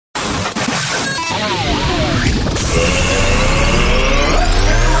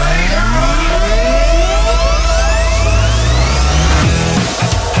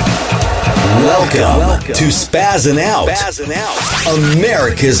Welcome to Spazzin' Out,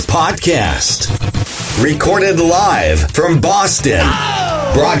 America's podcast. Recorded live from Boston,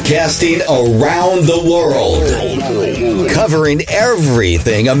 broadcasting around the world, covering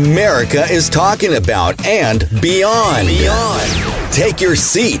everything America is talking about and beyond. Take your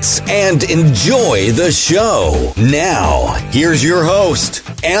seats and enjoy the show. Now, here's your host,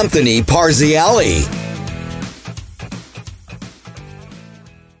 Anthony Parziale.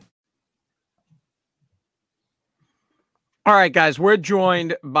 All right, guys, we're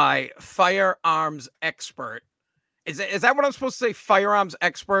joined by firearms expert. Is that what I'm supposed to say? Firearms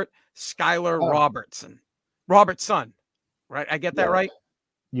expert, Skylar Robertson, right? I get that right?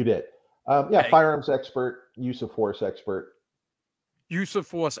 You did. Okay. Firearms expert, use of force expert. Use of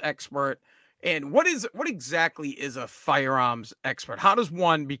force expert. And what exactly is a firearms expert? How does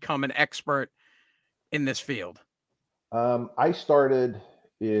one become an expert in this field? I started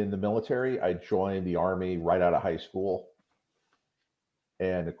in the military. I joined the Army right out of high school.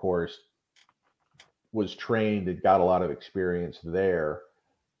 And of course, was trained and got a lot of experience there.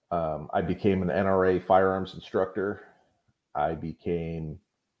 I became an NRA firearms instructor. I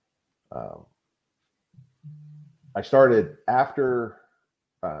started after,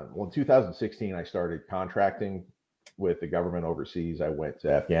 in 2016, I started contracting with the government overseas. I went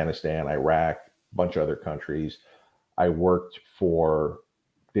to Afghanistan, Iraq, a bunch of other countries. I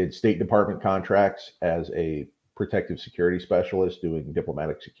did State Department contracts as a protective security specialist doing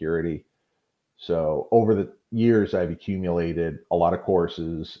diplomatic security. So over the years, I've accumulated a lot of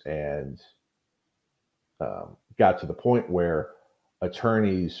courses and got to the point where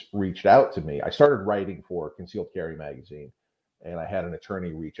attorneys reached out to me. I started writing for Concealed Carry magazine, and I had an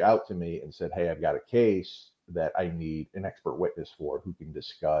attorney reach out to me and said, "Hey, I've got a case that I need an expert witness for who can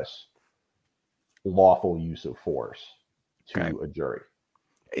discuss lawful use of force to a jury."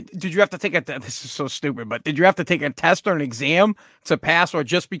 Did you have to take this is so stupid, but did you have to take a test or an exam to pass, or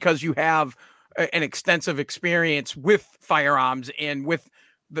just because you have an extensive experience with firearms and with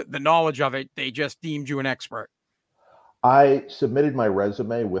the knowledge of it, they just deemed you an expert? I submitted my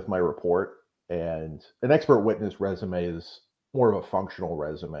resume with my report, and an expert witness resume is more of a functional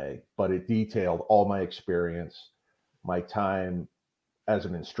resume, but it detailed all my experience, my time as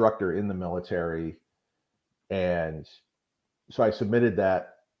an instructor in the military. And so I submitted that.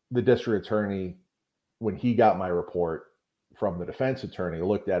 The district attorney, when he got my report from the defense attorney,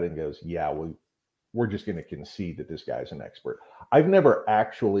 looked at it and goes, "Yeah, we're just going to concede that this guy's an expert." I've never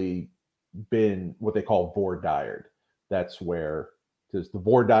actually been what they call voir dired. That's where, because the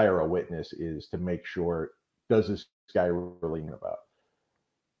voir dire a witness is to make sure, does this guy really know about?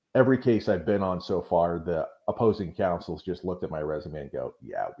 Every case I've been on so far, the opposing counsels just looked at my resume and go,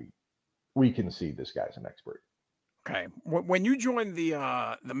 "Yeah, we concede this guy's an expert." Okay. When you joined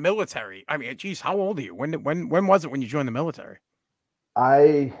the military, I mean, geez, how old are you? When was it when you joined the military?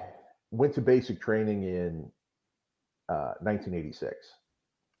 I went to basic training in 1986.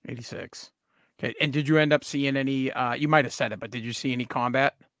 86. Okay. And did you end up seeing any, you might have said it, but did you see any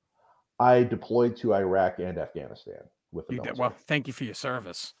combat? I deployed to Iraq and Afghanistan with the military. Well, thank you for your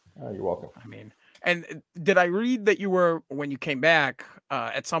service. You're welcome. I mean, and did I read that you were, when you came back,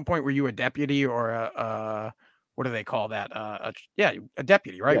 at some point, were you a deputy or what do they call that? A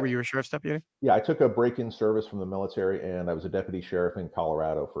deputy, right? Yeah. Were you a sheriff's deputy? Yeah, I took a break-in service from the military, and I was a deputy sheriff in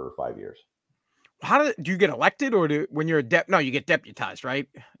Colorado for 5 years. Do you get elected, or when you're no, you get deputized, right?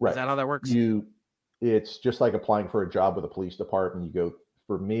 Right. Is that how that works? It's just like applying for a job with a police department.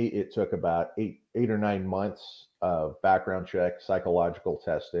 For me, it took about eight or 9 months of background check, psychological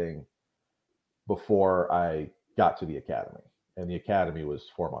testing before I got to the academy, and the academy was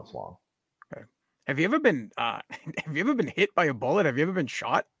 4 months long. Okay. Have you ever been hit by a bullet? Have you ever been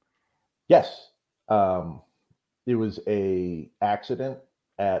shot? Yes. It was a accident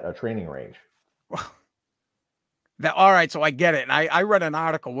at a training range. All right, so I get it. And I read an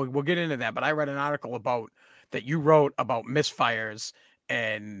article. We'll get into that, but I read an article that you wrote about misfires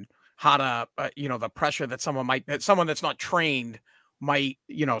and how to, the pressure that someone that's not trained might,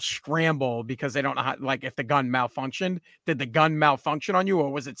 scramble because they don't know how, like if the gun malfunctioned. Did the gun malfunction on you,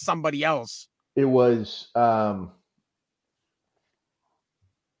 or was it somebody else? It was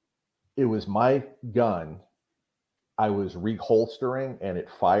my gun. I was reholstering and it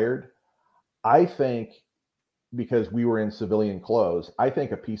fired. I think because we were in civilian clothes, I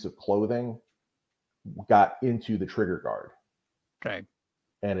think a piece of clothing got into the trigger guard. Okay.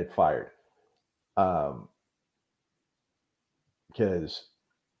 And it fired. Because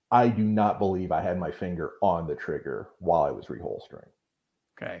I do not believe I had my finger on the trigger while I was reholstering.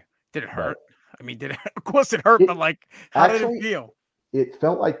 Okay. Did it hurt? I mean, of course it hurt, but like, how did it feel? It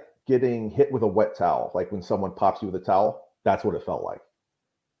felt like getting hit with a wet towel. Like when someone pops you with a towel, that's what it felt like.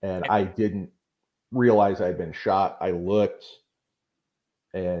 And I didn't realize I'd been shot. I looked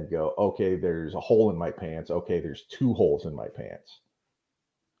and go, okay, there's a hole in my pants. Okay, there's 2 holes in my pants.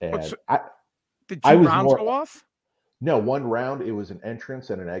 And So, did 2 I was rounds go off? No, 1 round. It was an entrance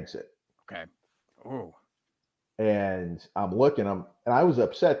and an exit. Okay. Oh. And I'm looking, and I was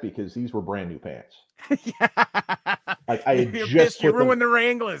upset because these were brand new pants. Yeah. Like I had you ruined the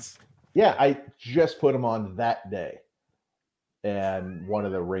Wranglers. Yeah, I just put them on that day. And one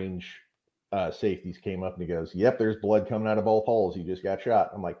of the range safeties came up and he goes, "Yep, there's blood coming out of both holes. You just got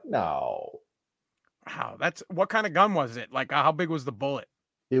shot." I'm like, "No." Wow, what kind of gun was it? Like, how big was the bullet?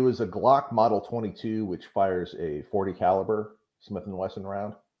 It was a Glock Model 22, which fires a 40 caliber Smith & Wesson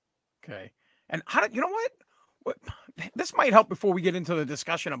round. Okay. And you know what? This might help before we get into the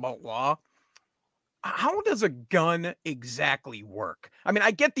discussion about law. How does a gun exactly work? I mean,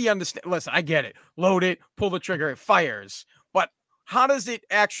 I get listen, I get it. Load it, pull the trigger, it fires. But how does it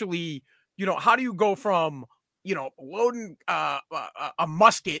actually, how do you go from, loading a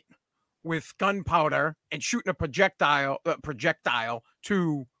musket with gunpowder and shooting a projectile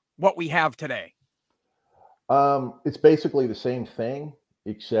to what we have today? It's basically the same thing,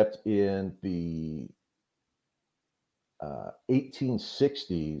 except in the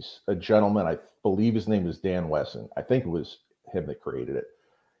 1860s, a gentleman, I believe his name was Dan Wesson. I think it was him that created it.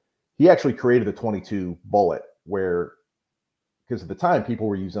 He actually created the 22 bullet because at the time people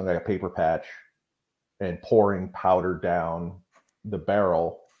were using like a paper patch and pouring powder down the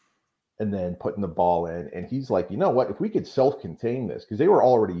barrel and then putting the ball in. And he's like, you know what, if we could self-contain this, because they were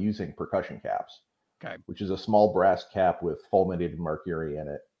already using percussion caps, okay, which is a small brass cap with fulminated mercury in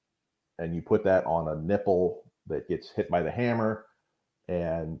it. And you put that on a nipple that gets hit by the hammer,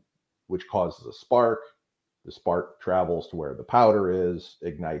 and which causes a spark. The spark travels to where the powder is,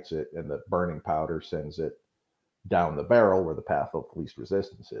 ignites it, and the burning powder sends it down the barrel where the path of least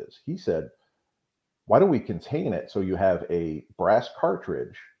resistance is. He said, why don't we contain it so you have a brass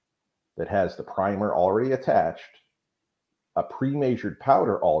cartridge that has the primer already attached, a pre-measured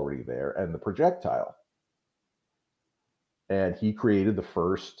powder already there, and the projectile. And he created the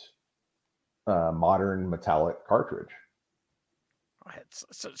first modern metallic cartridge.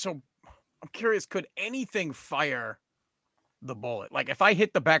 So I'm curious, could anything fire the bullet? Like if I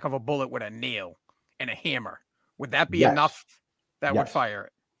hit the back of a bullet with a nail and a hammer, would that be enough that would fire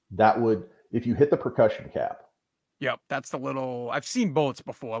it? That would, if you hit the percussion cap. Yep, that's the little, I've seen bullets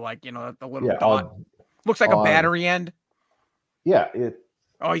before, like, the little dot. Looks like a battery end. Yeah.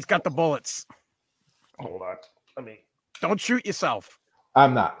 Oh, he's got the bullets. Hold on. Don't shoot yourself.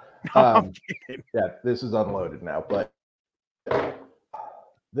 I'm not. No, I'm kidding. Yeah, this is unloaded now, but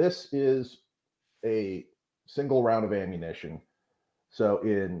this is a single round of ammunition. So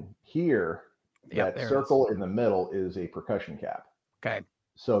in here, that circle in the middle is a percussion cap. Okay.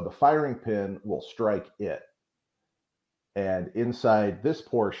 So the firing pin will strike it. And inside this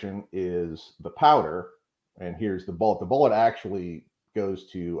portion is the powder. And here's the bullet. The bullet actually goes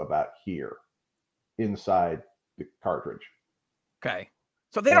to about here inside the cartridge. Okay.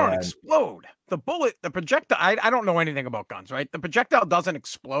 So they don't explode. The bullet, the projectile, I don't know anything about guns, right? The projectile doesn't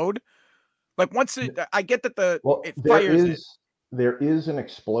explode. Like once I get that it fires. There is an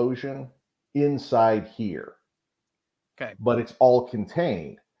explosion inside here. Okay. But it's all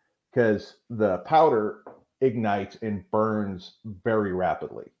contained because the powder ignites and burns very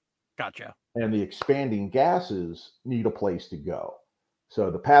rapidly. Gotcha. And the expanding gases need a place to go. So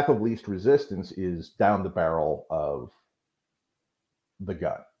the path of least resistance is down the barrel of the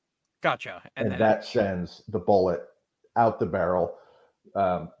gun. Gotcha. And that sends the bullet out the barrel.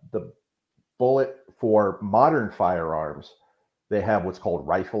 The bullet for modern firearms, they have what's called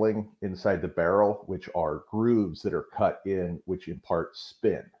rifling inside the barrel, which are grooves that are cut in, which impart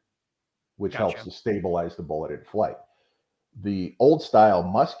spin, which helps to stabilize the bullet in flight. The old style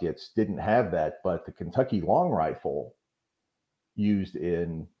muskets didn't have that, but the Kentucky long rifle used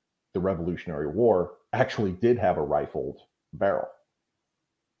in the Revolutionary War actually did have a rifled barrel.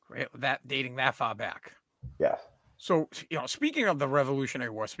 That dating that far back. Yes. So, speaking of the Revolutionary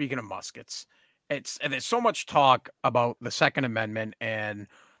War, speaking of muskets, and there's so much talk about the Second Amendment and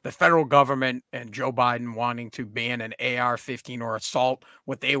the federal government and Joe Biden wanting to ban an AR-15 or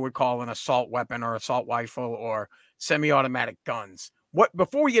what they would call an assault weapon or assault rifle or semi-automatic guns.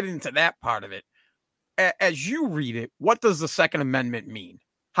 Before we get into that part of it, as you read it, what does the Second Amendment mean?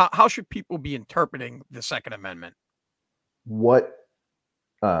 How should people be interpreting the Second Amendment? What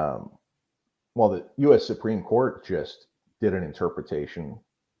well, the U.S. Supreme Court just did an interpretation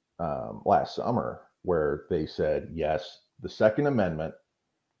last summer where they said, yes, the Second Amendment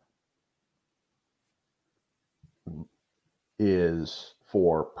is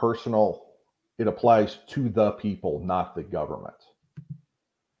for personal, it applies to the people, not the government.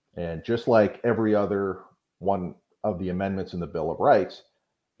 And just like every other one of the amendments in the Bill of Rights,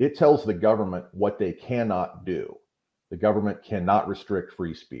 it tells the government what they cannot do. The government cannot restrict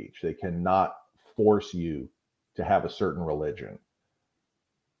free speech. They cannot force you to have a certain religion.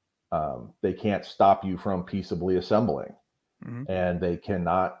 They can't stop you from peaceably assembling. Mm-hmm. And they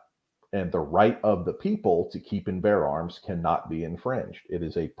cannot, and the right of the people to keep and bear arms cannot be infringed. It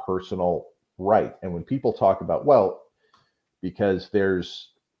is a personal right. And when people talk about, well, because there's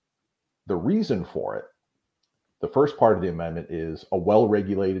the reason for it, the first part of the amendment is a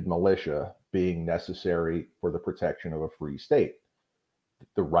well-regulated militia being necessary for the protection of a free state.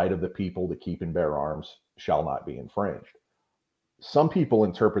 The right of the people to keep and bear arms shall not be infringed. Some people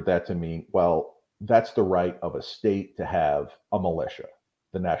interpret that to mean, well, that's the right of a state to have a militia,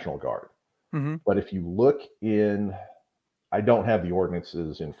 the National Guard. Mm-hmm. But if you look in, I don't have the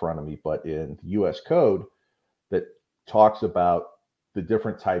ordinances in front of me, but in the U.S. Code that talks about the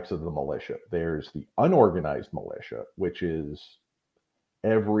different types of the militia. There's the unorganized militia, which is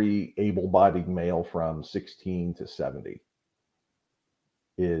every able-bodied male from 16 to 70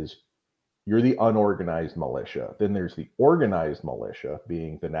 you're the unorganized militia. Then there's the organized militia,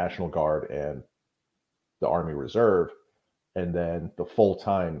 being the National Guard and the Army Reserve, and then the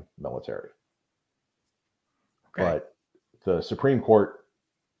full-time military. Okay. But the Supreme Court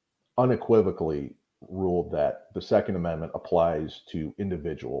unequivocally ruled that the Second Amendment applies to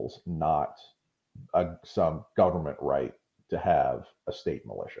individuals, not some government right to have a state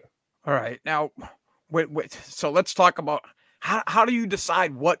militia. All right. Now, wait. So let's talk about how do you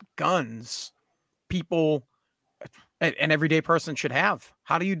decide what guns people, an everyday person, should have?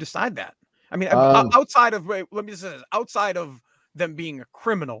 How do you decide that? I mean, outside of, let me just say this, outside of them being a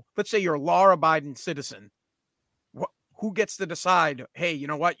criminal, let's say you're a law-abiding citizen, who gets to decide, hey, you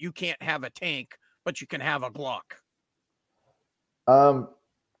know what, you can't have a tank, but you can have a Glock?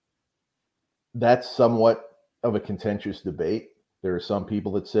 That's somewhat of a contentious debate. There are some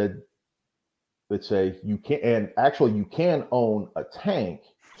people that say you can, and actually you can own a tank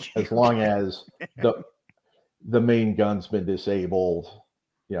as long as the main gun's been disabled,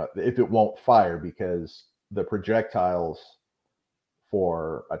 if it won't fire, because the projectiles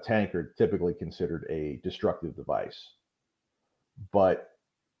for a tank are typically considered a destructive device. But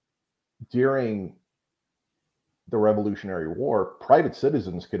during the Revolutionary War, private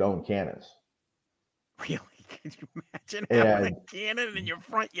citizens could own cannons. Really? Could you imagine having a cannon in your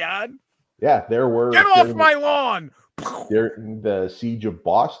front yard? Yeah, there were. Get off my lawn! During the siege of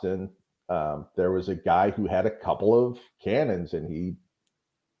Boston, there was a guy who had a couple of cannons, and he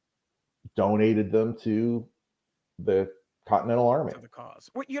donated them to the Continental Army. To the cause.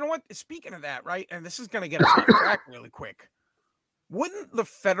 Well, you know what? Speaking of that, right, and this is going to get us off track really quick. Wouldn't the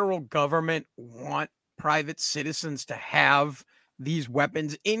federal government want private citizens to have these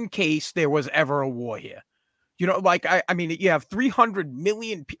weapons in case there was ever a war here? Like, I mean, you have 300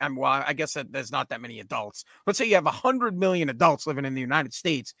 million. Well, I guess that there's not that many adults. Let's say you have 100 million adults living in the United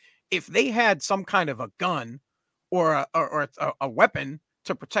States. If they had some kind of a gun or a weapon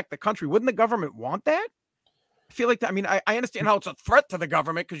to protect the country, wouldn't the government want that? I feel like that. I mean, I understand how it's a threat to the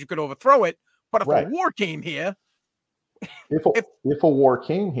government because you could overthrow it. But if a war came here, if a war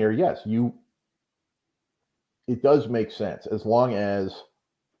came here, yes, it does make sense as long as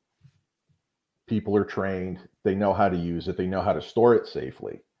people are trained, they know how to use it, they know how to store it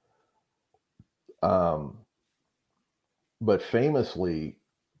safely. But famously,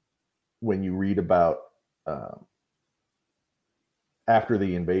 when you read about after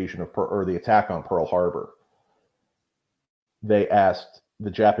the invasion of or the attack on Pearl Harbor, they asked the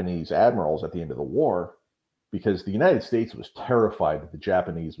Japanese admirals at the end of the war, because the United States was terrified that the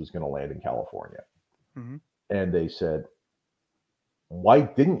Japanese was going to land in California. Mm-hmm. And they said, why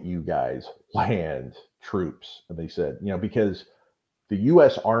didn't you guys land troops? And they said, because the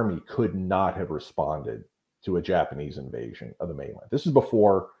U.S. Army could not have responded to a Japanese invasion of the mainland. This is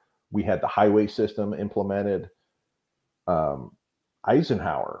before we had the highway system implemented.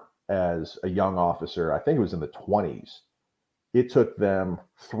 Eisenhower, as a young officer, I think it was in the 20s, it took them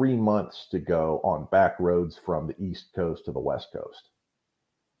 3 months to go on back roads from the East Coast to the West Coast.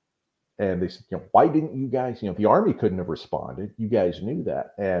 And they said, why didn't you guys, the Army couldn't have responded. You guys knew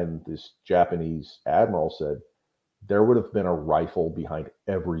that. And this Japanese admiral said, there would have been a rifle behind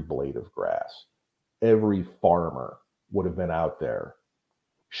every blade of grass. Every farmer would have been out there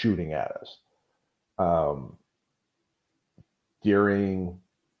shooting at us. During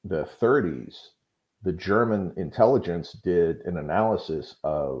the 30s, the German intelligence did an analysis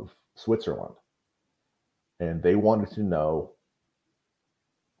of Switzerland, and they wanted to know,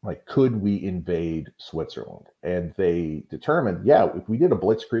 like, could we invade Switzerland? And they determined, yeah, if we did a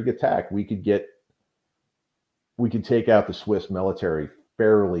blitzkrieg attack, we could take out the Swiss military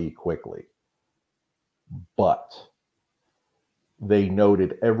fairly quickly. But they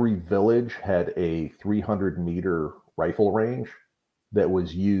noted every village had a 300-meter rifle range that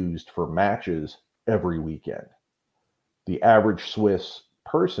was used for matches every weekend. The average Swiss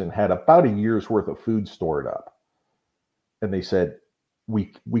person had about a year's worth of food stored up. And they said,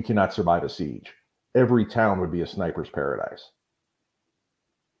 we cannot survive a siege. Every town would be a sniper's paradise.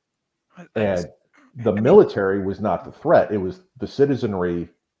 And the military was not the threat. It was the citizenry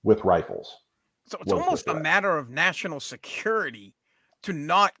with rifles. So it's almost a matter of national security to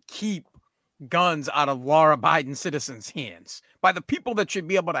not keep guns out of law-abiding citizens' hands by the people that should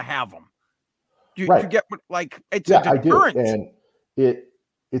be able to have them. You get, like, it's a deterrent. I do. And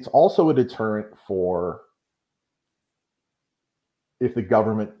it's also a deterrent for if the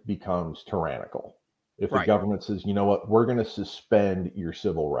government becomes tyrannical. If the government says, you know what, we're going to suspend your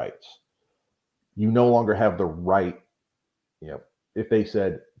civil rights. You no longer have the right, if they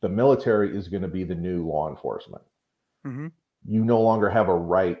said the military is going to be the new law enforcement, you no longer have a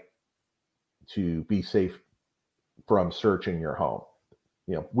right to be safe from searching your home.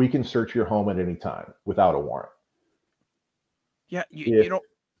 We can search your home at any time without a warrant. Yeah, if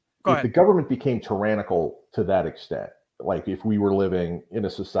the government became tyrannical to that extent, like if we were living in a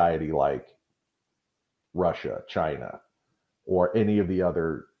society like Russia, China, or any of the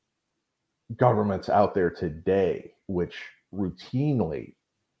other governments out there today, which routinely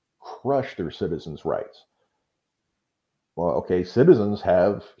crush their citizens' rights. Well, okay, citizens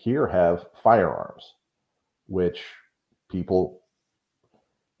have firearms, which people,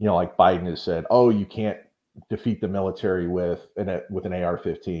 like Biden has said, oh, you can't defeat the military with an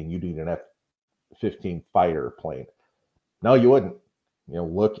AR-15. You need an F-15 fighter plane. No, you wouldn't.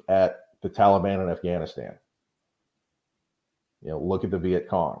 Look at the Taliban in Afghanistan. Look at the Viet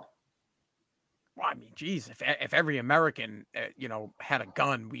Cong. Well, I mean, geez, if every American, had a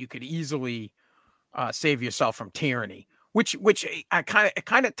gun, you could easily save yourself from tyranny. Which it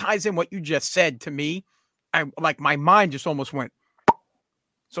kind of ties in what you just said to me. My mind just almost went.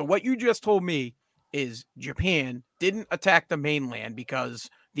 So what you just told me is Japan didn't attack the mainland because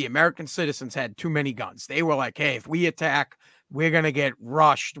the American citizens had too many guns. They were like, hey, if we attack, we're going to get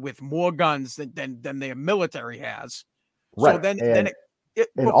rushed with more guns than their military has. Right.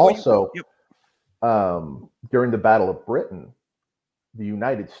 So during the Battle of Britain, the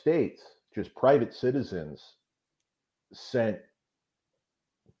United States, just private citizens, sent,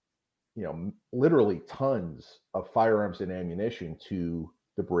 literally tons of firearms and ammunition to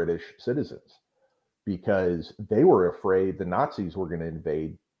the British citizens because they were afraid the Nazis were going to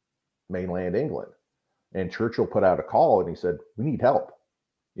invade mainland England. And Churchill put out a call and he said, we need help.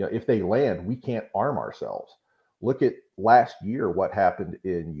 If they land, we can't arm ourselves. Look at last year, what happened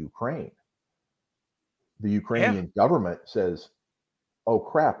in Ukraine. The Ukrainian government says, oh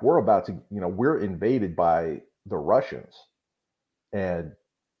crap, we're about to, we're invaded by the Russians. And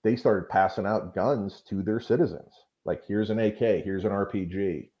they started passing out guns to their citizens. Like, here's an AK, here's an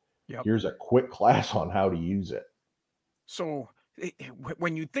RPG. Here's a quick class on how to use it. So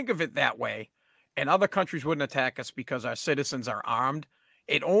when you think of it that way, and other countries wouldn't attack us because our citizens are armed,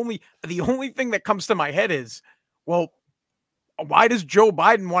 the only thing that comes to my head is, well, why does Joe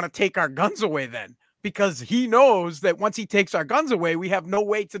Biden want to take our guns away then? Because he knows that once he takes our guns away, we have no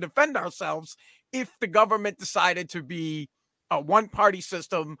way to defend ourselves if the government decided to be a one-party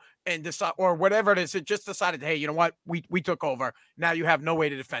system and decide, or whatever it is, it just decided, hey, you know what? We took over. Now you have no way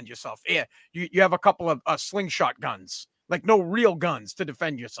to defend yourself. Yeah, you have a couple of slingshot guns, like no real guns to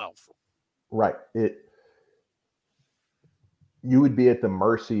defend yourself. Right. You would be at the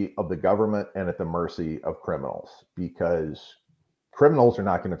mercy of the government and at the mercy of criminals because criminals are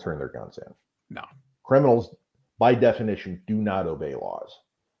not going to turn their guns in. No. Criminals, by definition, do not obey laws.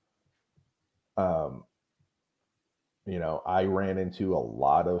 I ran into a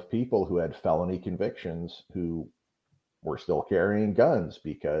lot of people who had felony convictions who were still carrying guns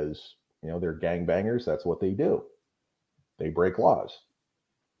because, they're gangbangers. That's what they do. They break laws.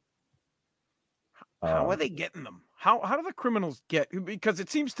 How are they getting them? How do the criminals get? Because it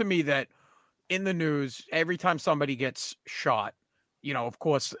seems to me that in the news, every time somebody gets shot, of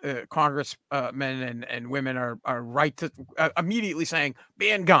course, congressmen and women are right to immediately saying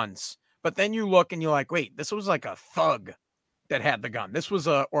ban guns. But then you look and you're like, wait, this was like a thug that had the gun. This was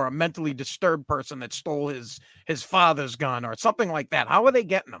a mentally disturbed person that stole his father's gun or something like that. How are they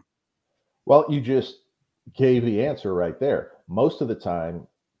getting them? Well, you just gave the answer right there. Most of the time,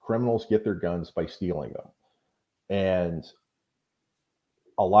 criminals get their guns by stealing them. And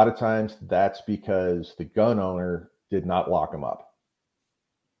a lot of times that's because the gun owner did not lock them up.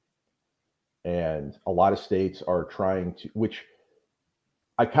 And a lot of states are trying to, which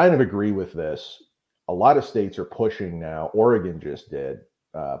I kind of agree with this. A lot of states are pushing now. Oregon just did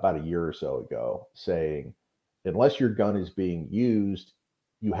about a year or so ago, saying, unless your gun is being used,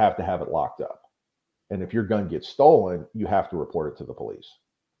 you have to have it locked up. And if your gun gets stolen, you have to report it to the police.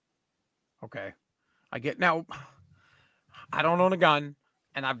 Okay. I get now. I don't own a gun,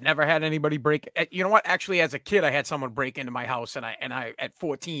 and I've never had anybody break. You know what? Actually, as a kid, I had someone break into my house, and I at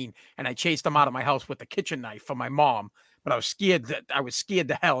 14, and I chased them out of my house with a kitchen knife for my mom. But I was scared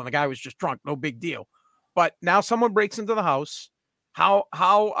to hell, and the guy was just drunk. No big deal. But now someone breaks into the house. How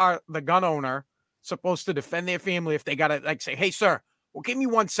are the gun owner supposed to defend their family if they got to like say, "Hey, sir, well, give me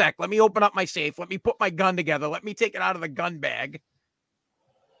 1 sec. Let me open up my safe. Let me put my gun together. Let me take it out of the gun bag."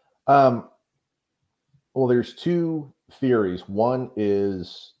 Well, there's two theories. One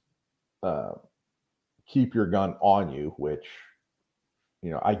is keep your gun on you, which,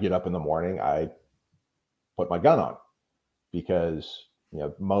 I get up in the morning, I put my gun on because,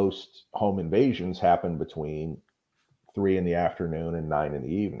 most home invasions happen between 3 in the afternoon and 9 in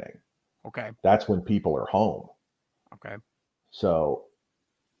the evening. Okay. That's when people are home. Okay. So,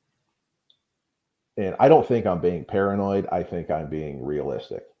 and I don't think I'm being paranoid. I think I'm being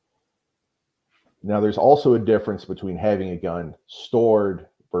realistic. Now, there's also a difference between having a gun stored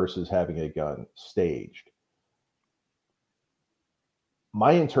versus having a gun staged.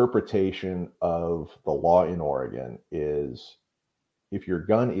 My interpretation of the law in Oregon is if your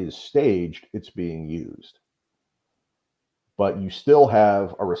gun is staged, it's being used. But you still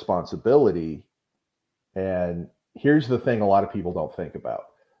have a responsibility. And here's the thing a lot of people don't think about.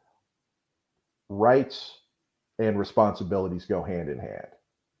 Rights and responsibilities go hand in hand.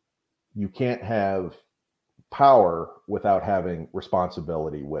 You can't have power without having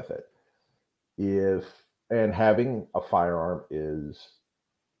responsibility with it. And having a firearm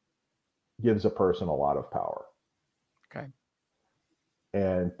gives a person a lot of power. Okay.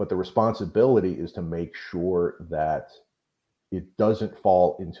 But the responsibility is to make sure that it doesn't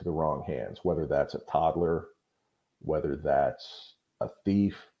fall into the wrong hands, whether that's a toddler, whether that's a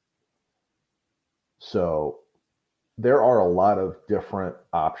thief. So there are a lot of different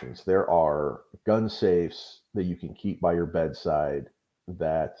options. There are gun safes that you can keep by your bedside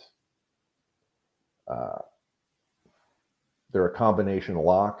that they're a combination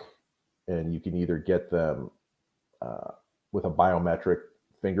lock, and you can either get them with a biometric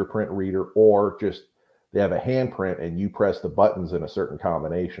fingerprint reader, or just they have a handprint and you press the buttons in a certain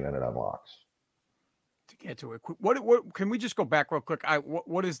combination and it unlocks. To get to it, what can we just go back real quick?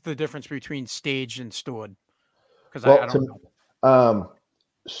 What is the difference between staged and stored? Because I don't know.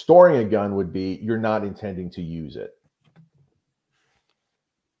 Storing a gun would be you're not intending to use it.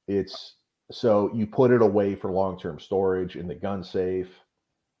 It's so you put it away for long-term storage in the gun safe.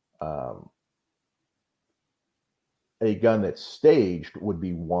 A gun that's staged would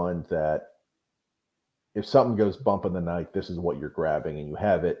be one that if something goes bump in the night, this is what you're grabbing, and you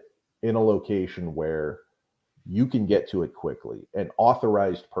have it in a location where you can get to it quickly. An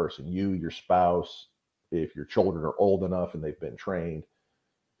authorized person, you, your spouse, if your children are old enough and they've been trained,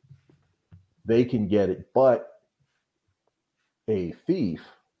 they can get it. But a thief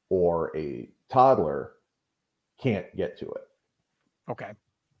or a toddler can't get to it. Okay.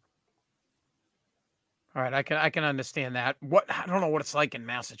 All right, I can understand that. I don't know what it's like in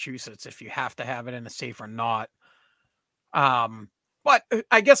Massachusetts if you have to have it in a safe or not. But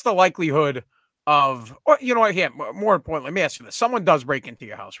I guess the likelihood of, or more importantly, let me ask you this: someone does break into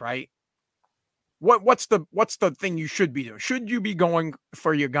your house, right? What's the thing you should be doing? Should you be going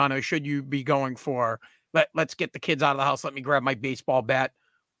for your gun, or should you be going for let's get the kids out of the house? Let me grab my baseball bat.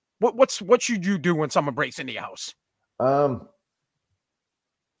 What should you do when someone breaks into your house?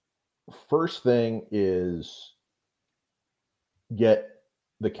 First thing is get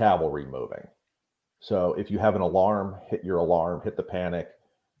the cavalry moving. So if you have an alarm, hit your alarm, hit the panic,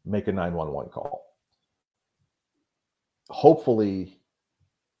 make a 911 call. Hopefully,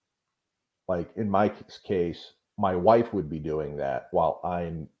 like in my case, my wife would be doing that while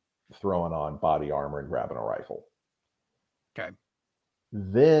I'm throwing on body armor and grabbing a rifle. Okay.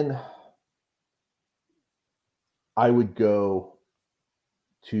 Then I would go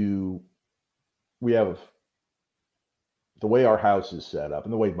we have the way our house is set up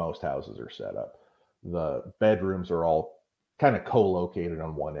and the way most houses are set up, the bedrooms are all kind of co-located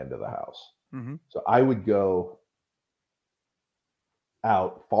on one end of the house. Mm-hmm. So I would go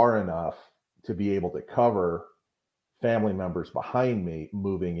out far enough to be able to cover family members behind me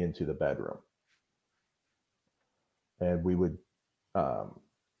moving into the bedroom. And we would,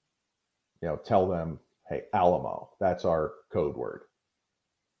 tell them, hey, Alamo, that's our code word.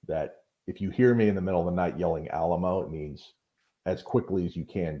 That if you hear me in the middle of the night yelling Alamo, it means as quickly as you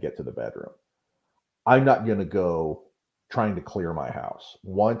can get to the bedroom. I'm not going to go trying to clear my house.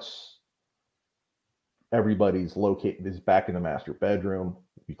 Once everybody's located, is back in the master bedroom,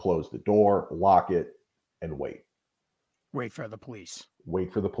 we close the door, lock it, and wait. Wait for the police.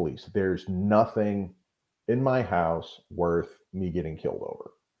 Wait for the police. There's nothing in my house worth me getting killed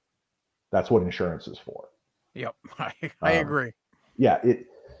over. That's what insurance is for. Yep, I agree. Yeah,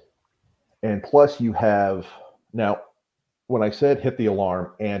 and plus you have, now, when I said hit the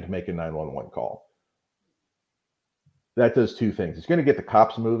alarm and make a 911 call, that does two things. It's going to get the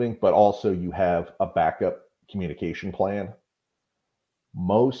cops moving, but also you have a backup communication plan.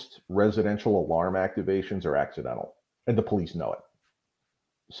 Most residential alarm activations are accidental, and the police know it.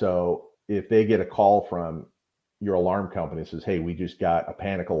 So if they get a call from your alarm company that says, hey, we just got a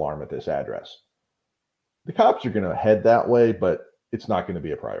panic alarm at this address, the cops are going to head that way, but it's not going to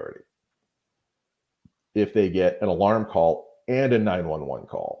be a priority. If they get an alarm call and a 911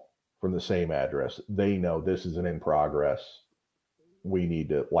 call from the same address, they know this is an in progress. We need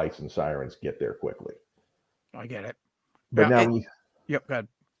to lights and sirens, get there quickly. I get it. But Yeah, now, yep, go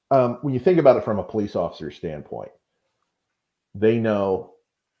ahead. When you think about it from a police officer's standpoint, they know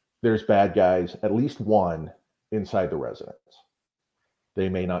there's bad guys, at least one, inside the residence. They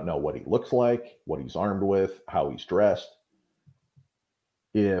may not know what he looks like, what he's armed with, how he's dressed.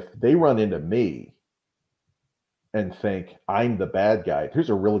 If they run into me and think I'm the bad guy, there's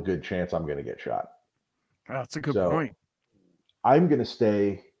a real good chance I'm going to get shot. That's a good point. I'm going to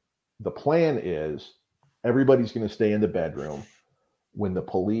stay. The plan is everybody's going to stay in the bedroom. When the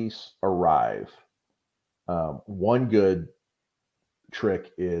police arrive, one good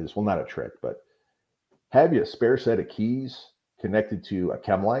trick is, well, not a trick, but have you a spare set of keys connected to a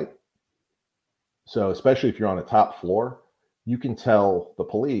chem light. So especially if you're on the top floor, you can tell the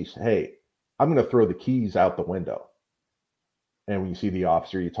police, hey, I'm going to throw the keys out the window. And when you see the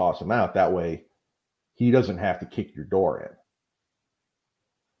officer, you toss him out. That way he doesn't have to kick your door in.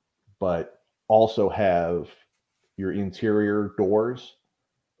 But also have your interior doors,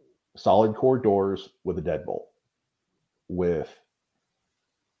 solid core doors with a deadbolt. With,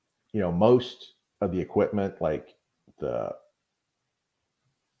 most of the equipment, like the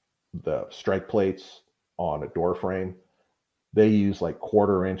strike plates on a door frame, they use like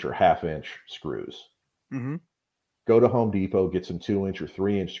 1/4 inch or 1/2 inch screws. Mm-hmm. Go to Home Depot, get some 2 inch or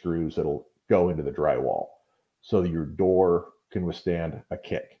 3 inch screws that'll go into the drywall so that your door can withstand a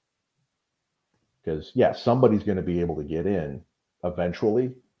kick. Because, yeah, somebody's going to be able to get in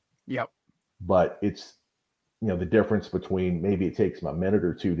eventually. Yep. But it's, the difference between maybe it takes them a minute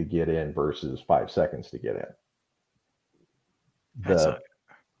or two to get in versus 5 seconds to get in.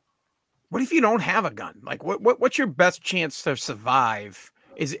 What if you don't have a gun? Like, what's your best chance to survive?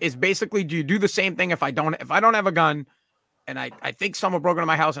 Is basically, do you do the same thing if I don't have a gun, and I think someone broke into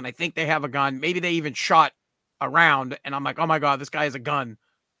my house and I think they have a gun, maybe they even shot around, and I'm like, oh my God, this guy has a gun.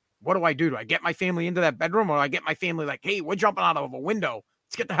 What do? Do I get my family into that bedroom, or do I get my family like, hey, we're jumping out of a window.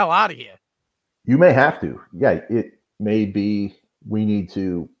 Let's get the hell out of here. You may have to. Yeah, it may be we need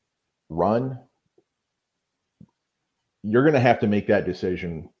to run. You're going to have to make that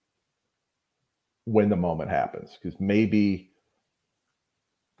decision when the moment happens, because maybe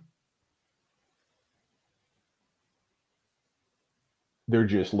they're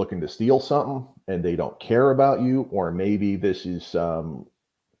just looking to steal something and they don't care about you, or maybe this is the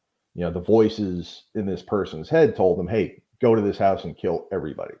voices in this person's head told them, hey, go to this house and kill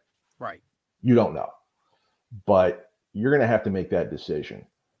everybody. Right. You don't know, but you're going to have to make that decision.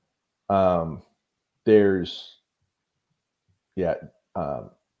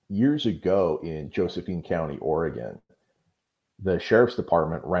 Years ago in Josephine County, Oregon, the sheriff's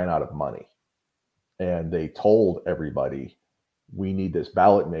department ran out of money, and they told everybody, we need this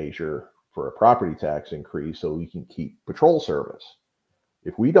ballot measure for a property tax increase so we can keep patrol service.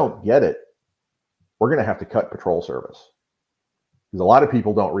 If we don't get it, we're going to have to cut patrol service. Because a lot of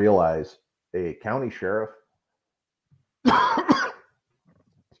people don't realize a county sheriff,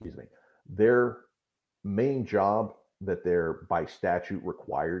 excuse me, their main job that they're by statute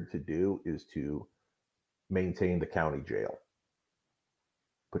required to do is to maintain the county jail.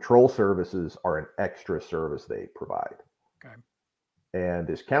 Patrol services are an extra service they provide. Okay. And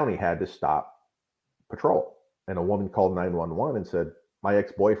this county had to stop patrol. And a woman called 911 and said, my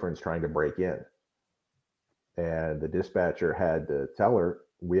ex-boyfriend's trying to break in. And the dispatcher had to tell her,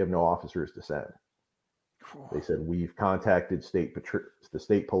 we have no officers to send. They said, we've contacted the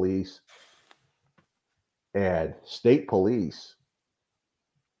state police. And state police,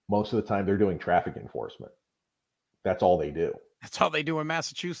 most of the time, they're doing traffic enforcement. That's all they do. That's all they do in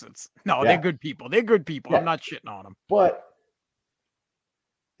Massachusetts. No, Yeah. they're good people. They're good people. Yeah. I'm not shitting on them. But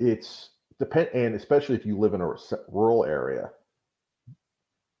it's and especially if you live in a rural area,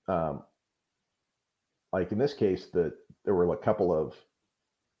 like in this case, there were a couple of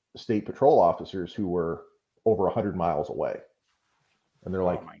state patrol officers who were over 100 miles away. And they're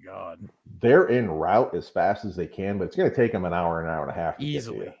like, oh my God, they're en route as fast as they can, but it's going to take them an hour and a half to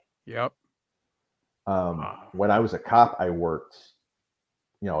easily. get to you. Yep. When I was a cop, I worked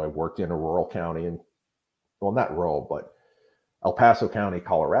in a rural county, and well, not rural, but El Paso County,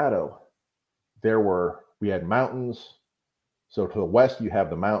 Colorado. We had mountains. So to the west, you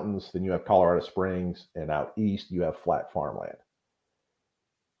have the mountains, then you have Colorado Springs, and out east, you have flat farmland.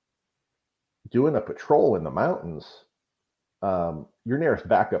 Doing a patrol in the mountains, your nearest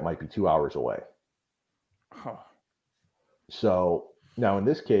backup might be 2 hours away. Oh. So now in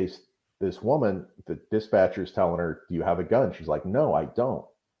this case, this woman, the dispatcher's telling her, do you have a gun? She's like, no, I don't.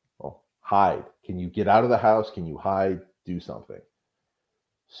 Well, hide. Can you get out of the house? Can you hide? Do something.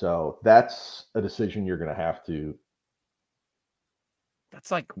 So that's a decision you're going to have to. That's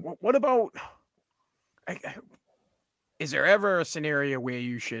like, what about, is there ever a scenario where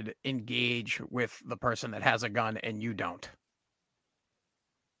you should engage with the person that has a gun and you don't?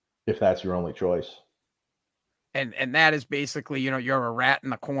 If that's your only choice. And that is basically, you're a rat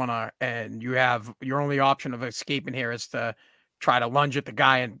in the corner and you have your only option of escaping here is to try to lunge at the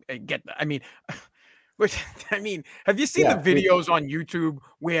guy and get, have you seen the videos on YouTube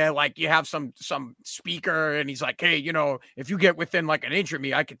where like you have some speaker and he's like, hey, if you get within like an inch of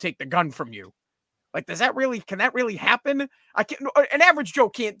me, I could take the gun from you. Like, can that really happen? An average Joe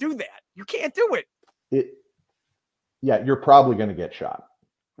can't do that. You can't do it. You're probably going to get shot.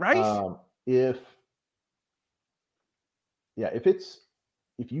 Right? If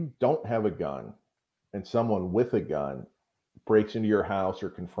you don't have a gun and someone with a gun breaks into your house or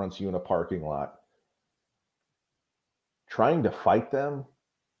confronts you in a parking lot, trying to fight them,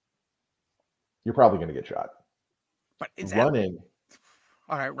 you're probably going to get shot. But it's running.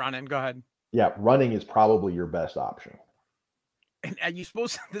 All right, running. Go ahead. Yeah, running is probably your best option. And are you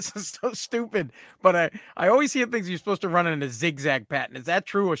supposed to, this is so stupid, but I always hear things you're supposed to run in a zigzag pattern. Is that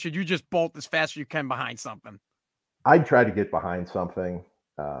true, or should you just bolt as fast as you can behind something? I'd try to get behind something.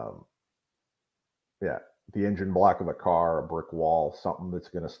 The engine block of a car, a brick wall, something that's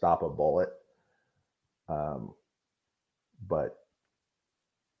going to stop a bullet.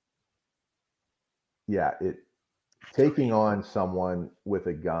 Taking on someone with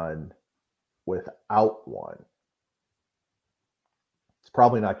a gun without one, it's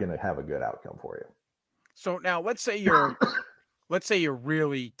probably not going to have a good outcome for you. So now let's say you're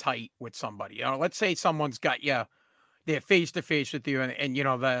really tight with somebody. Let's say someone's got you, they're face to face with you, and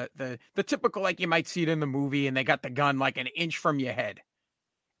the typical, like you might see it in the movie, and they got the gun like an inch from your head.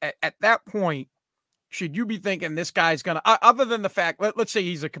 At that point, should you be thinking this guy's gonna, other than the fact, let's say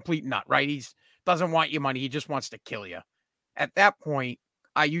he's a complete nut, right? He's doesn't want your money. He just wants to kill you. At that point,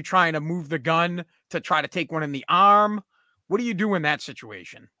 are you trying to move the gun to try to take one in the arm? What do you do in that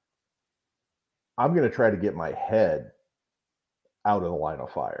situation? I'm going to try to get my head out of the line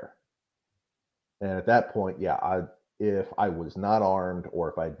of fire. And at that point, if I was not armed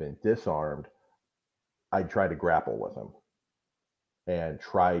or if I'd been disarmed, I'd try to grapple with him and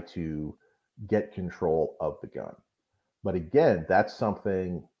try to get control of the gun. But again, that's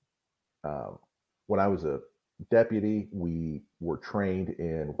something, when I was a deputy, we were trained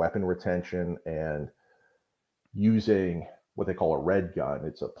in weapon retention and using what they call a red gun.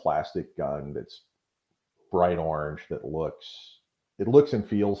 It's a plastic gun that's bright orange that looks and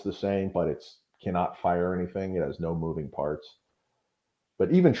feels the same, but it's cannot fire anything. It has no moving parts.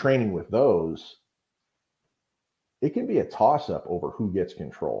 But even training with those, it can be a toss-up over who gets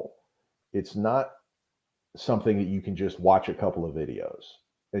control. It's not something that you can just watch a couple of videos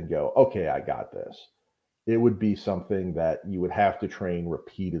and go, okay, I got this. It would be something that you would have to train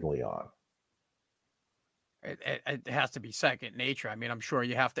repeatedly on. It has to be second nature. I mean, I'm sure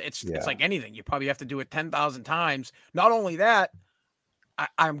you have to, it's like anything. You probably have to do it 10,000 times. Not only that,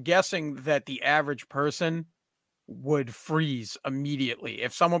 I'm guessing that the average person would freeze immediately.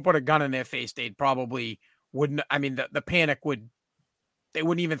 If someone put a gun in their face, they'd probably wouldn't. I mean, the panic they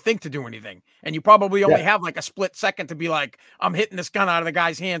wouldn't even think to do anything. And you probably only have like a split second to be like, I'm hitting this gun out of the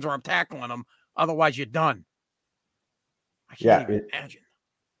guy's hands or I'm tackling him. Otherwise, you're done. I can't even imagine.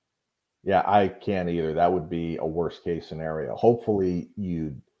 Yeah, I can't either. That would be a worst case scenario. Hopefully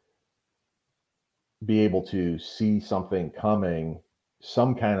you'd be able to see something coming,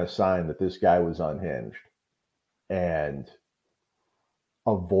 some kind of sign that this guy was unhinged, and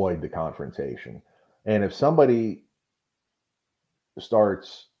avoid the confrontation. And if somebody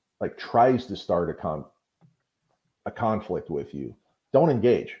tries to start a conflict with you, don't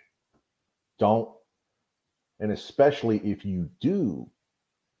engage. Don't. And especially if you do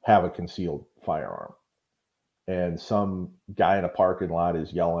have a concealed firearm and some guy in a parking lot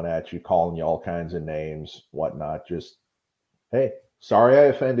is yelling at you, calling you all kinds of names, whatnot, just, hey, sorry I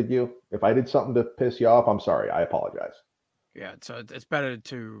offended you. If I did something to piss you off, I'm sorry. I apologize. Yeah, so it's better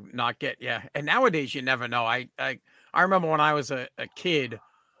to not get, yeah. And nowadays you never know. I remember when I was a kid,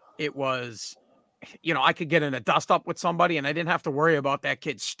 it was, I could get in a dust up with somebody and I didn't have to worry about that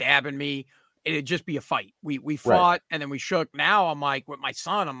kid stabbing me. It'd just be a fight. We fought Right. and then we shook. Now I'm like, with my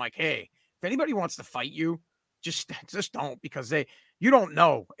son, I'm like, hey, if anybody wants to fight you, just don't, because you don't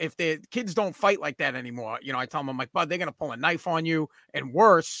know if the kids don't fight like that anymore. I tell them, I'm like, bud, they're gonna pull a knife on you, and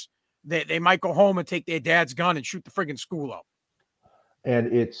worse, they might go home and take their dad's gun and shoot the friggin' school up.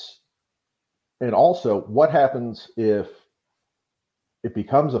 And also, what happens if it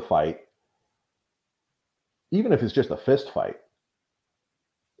becomes a fight, even if it's just a fist fight?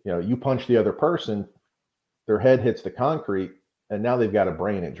 You punch the other person, their head hits the concrete, and now they've got a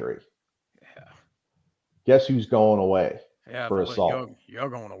brain injury. Yeah. Guess who's going away for assault? You're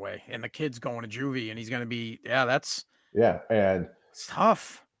going away, and the kid's going to juvie, and he's going to be, that's and it's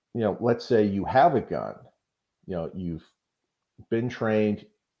tough. Let's say you have a gun, you've been trained,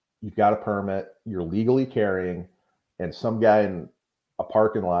 you've got a permit, you're legally carrying, and some guy in a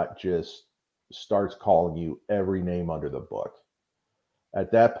parking lot just starts calling you every name under the book.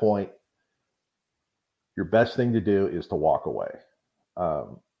 At that point, your best thing to do is to walk away.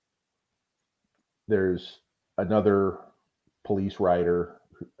 There's another police writer,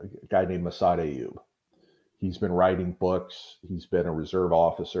 a guy named Massad Ayoob. He's been writing books. He's been a reserve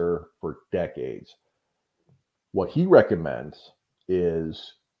officer for decades. What he recommends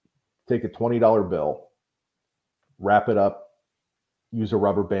is take a $20 bill, wrap it up, use a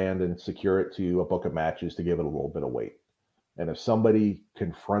rubber band and secure it to a book of matches to give it a little bit of weight. And if somebody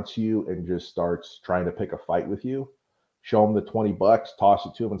confronts you and just starts trying to pick a fight with you, show them the $20, toss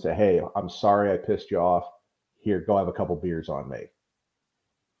it to them and say, hey, I'm sorry I pissed you off. Here, go have a couple beers on me.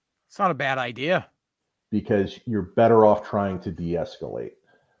 It's not a bad idea. Because you're better off trying to de-escalate.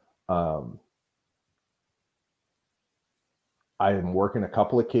 I am working a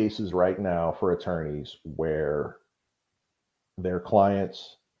couple of cases right now for attorneys where their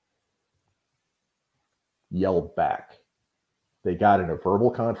clients yelled back. They got in a verbal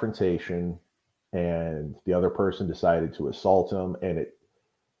confrontation and the other person decided to assault them, and it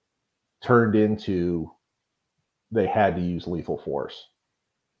turned into they had to use lethal force.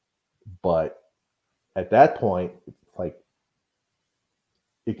 But at that point,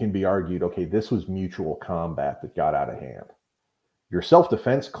 it can be argued, okay, this was mutual combat that got out of hand. Your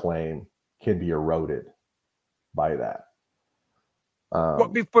self-defense claim can be eroded by that.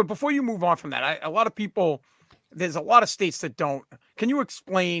 But before you move on from that, a lot of people, there's a lot of states that don't. Can you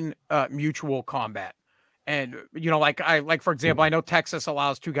explain mutual combat? And for example, I know Texas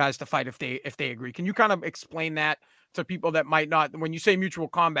allows two guys to fight if they agree. Can you kind of explain that to people that might not? When you say mutual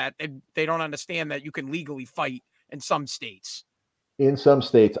combat, they don't understand that you can legally fight in some states. In some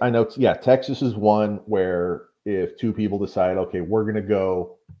states, I know. Yeah, Texas is one where if two people decide, okay, we're going to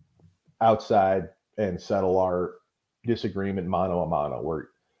go outside and settle our disagreement mano a mano,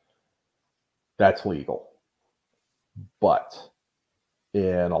 that's legal. But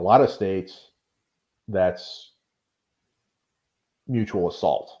in a lot of states, that's mutual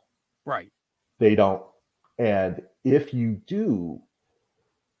assault. Right. They don't. And if you do,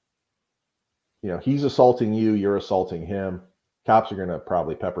 he's assaulting you, you're assaulting him, cops are going to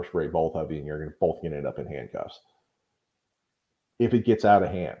probably pepper spray both of you, and you're both going to end up in handcuffs. If it gets out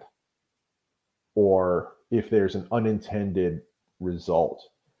of hand, or if there's an unintended result,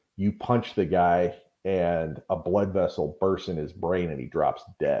 you punch the guy and a blood vessel bursts in his brain and he drops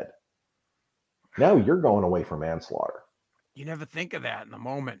dead. Now you're going away for manslaughter. You never think of that in the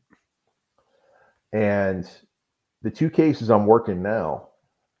moment. And the two cases I'm working now,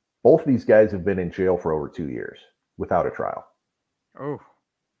 both of these guys have been in jail for over 2 years without a trial. Oh,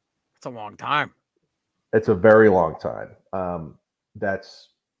 that's a long time. It's a very long time.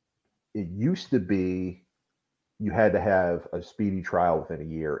 It used to be you had to have a speedy trial within a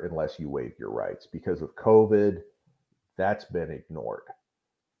year unless you waived your rights. Because of COVID, that's been ignored.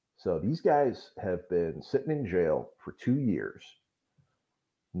 So these guys have been sitting in jail for 2 years,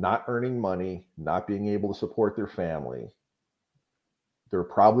 not earning money, not being able to support their family. They're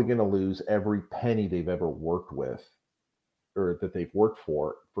probably going to lose every penny they've ever worked with or that they've worked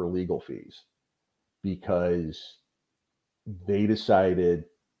for legal fees because they decided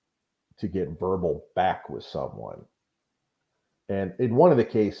to get verbal back with someone. And in one of the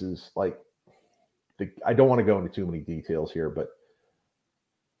cases, like, I don't want to go into too many details here, but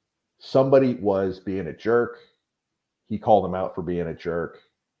somebody was being a jerk. He called him out for being a jerk.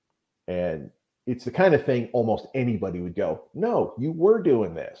 And it's the kind of thing almost anybody would go, no, you were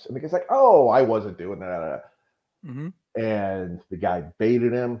doing this. And the guy's like, oh, I wasn't doing that. Mm-hmm. And the guy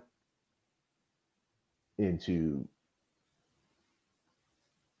baited him into,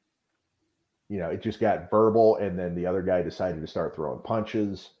 it just got verbal. And then the other guy decided to start throwing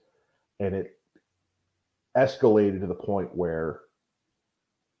punches. And it escalated to the point where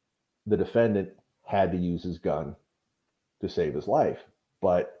the defendant had to use his gun to save his life.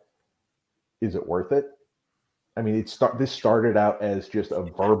 But is it worth it? I mean, this started out as just a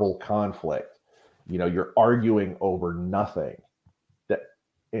verbal conflict. You're arguing over nothing.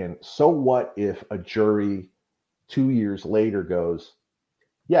 And so what if a jury 2 years later goes,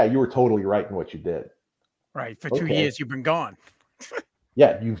 yeah, you were totally right in what you did. Right. For 2 years, you've been gone.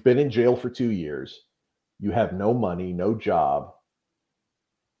 Yeah, you've been in jail for 2 years. You have no money, no job.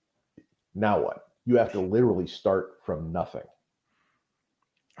 Now what? You have to literally start from nothing.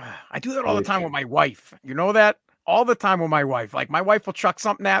 I do that all the time with my wife. You know that? All the time with my wife. Like, my wife will chuck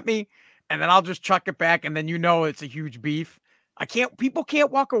something at me, and then I'll just chuck it back, and then it's a huge beef. People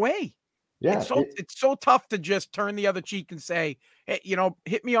can't walk away. Yeah. It's so tough to just turn the other cheek and say, hey,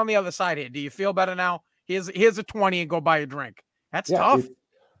 hit me on the other side here. Do you feel better now? Here's a 20 and go buy a drink. That's tough.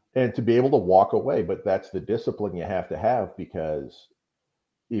 And to be able to walk away, but that's the discipline you have to have, because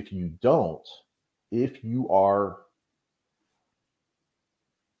if you don't, because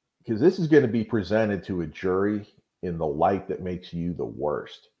this is going to be presented to a jury in the light that makes you the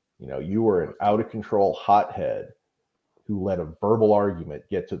worst. You were an out of control hothead who let a verbal argument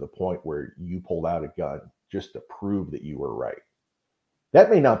get to the point where you pulled out a gun just to prove that you were right. That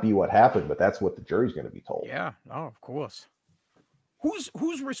may not be what happened, but that's what the jury's going to be told. Yeah, no, of course.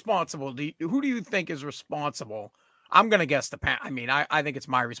 Who's responsible? Who do you think is responsible? I'm going to guess the parent. I mean, I think it's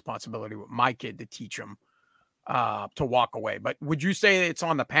my responsibility with my kid to teach him to walk away. But would you say it's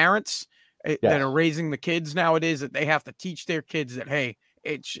on the parents that are raising the kids nowadays, that they have to teach their kids that, hey,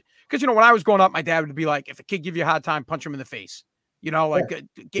 it's because, when I was growing up, my dad would be like, if a kid give you a hard time, punch him in the face,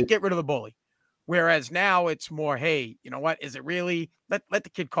 get rid of the bully. Whereas now it's more, hey, you know what? Is it really? Let the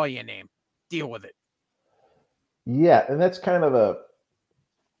kid call you a name. Deal with it. Yeah. And that's kind of a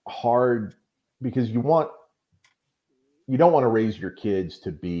hard, because you don't want to raise your kids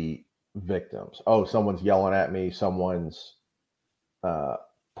to be victims. Oh, someone's yelling at me. Someone's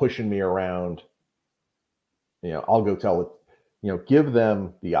pushing me around. I'll go tell it, give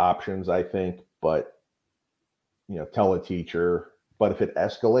them the options, I think, but, tell a teacher. But if it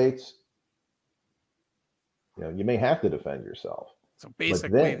escalates, you may have to defend yourself. So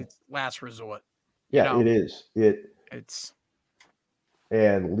basically, it's last resort. Yeah, it is.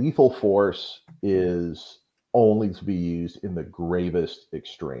 And lethal force is only to be used in the gravest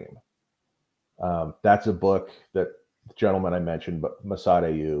extreme. That's a book that the gentleman I mentioned, but Massad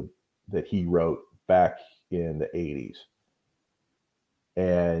Ayoob, that he wrote back in the 80s.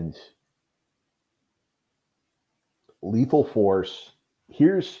 And lethal force,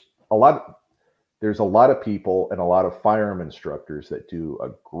 there's a lot of people and a lot of firearm instructors that do a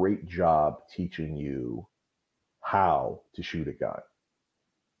great job teaching you how to shoot a gun.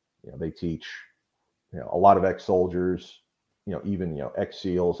 They teach, a lot of ex-soldiers, even,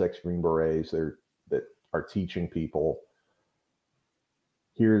 ex-SEALs, ex-Green Berets, that are teaching people,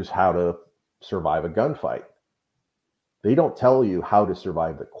 here's how to survive a gunfight. They don't tell you how to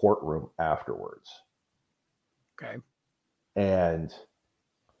survive the courtroom afterwards. Okay. And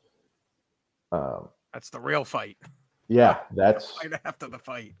that's the real fight. Yeah, that's right after the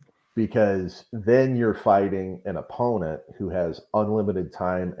fight. Because then you're fighting an opponent who has unlimited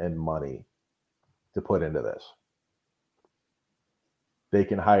time and money to put into this. They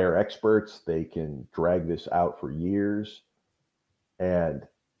can hire experts. They can drag this out for years. And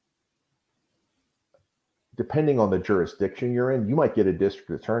depending on the jurisdiction you're in, you might get a district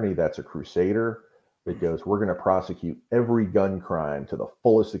attorney that's a crusader that goes, we're going to prosecute every gun crime to the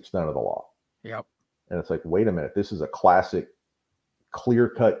fullest extent of the law. Yep. And it's like, wait a minute, this is a classic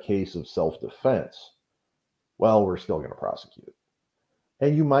clear-cut case of self-defense. Well, we're still going to prosecute.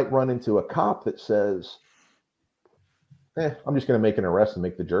 And you might run into a cop that says, I'm just going to make an arrest and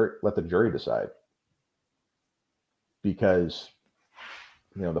let the jury decide. Because,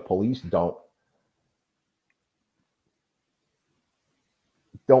 the police don't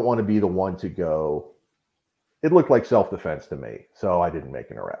want to be the one to go, it looked like self-defense to me, so I didn't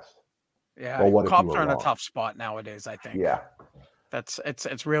make an arrest. Yeah, well, what cops if you were are in a wrong? tough spot nowadays, I think. Yeah.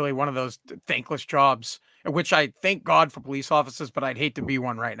 It's really one of those thankless jobs, which I thank God for police officers, but I'd hate to be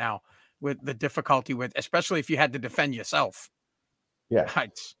one right now with the difficulty especially if you had to defend yourself. Yeah.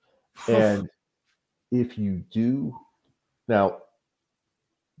 And if you do now,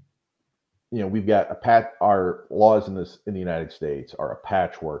 we've got our laws in the United States are a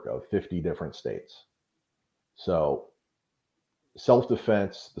patchwork of 50 different states. So the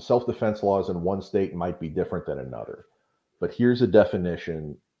self-defense laws in one state might be different than another. But here's a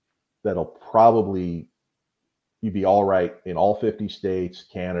definition that'll probably you'd be all right in all 50 states,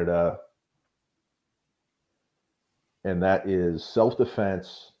 Canada. And that is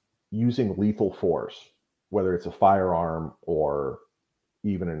self-defense using lethal force, whether it's a firearm or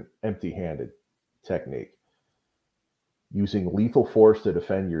even an empty-handed technique. Using lethal force to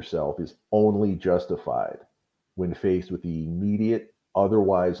defend yourself is only justified when faced with the immediate,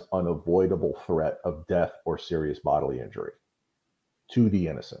 otherwise unavoidable threat of death or serious bodily injury to the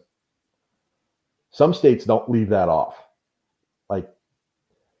innocent. Some states don't leave that off.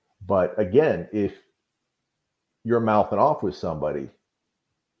 But again, if you're mouthing off with somebody,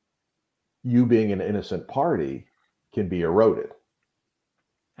 you being an innocent party can be eroded.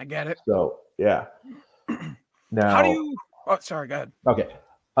 I get it. So, yeah. Now, how do you? Oh, sorry. Go ahead. Okay.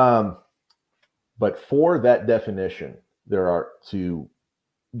 But for that definition, to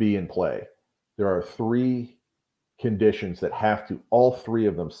be in play, there are three conditions that all three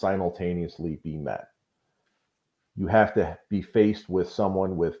of them simultaneously be met. You have to be faced with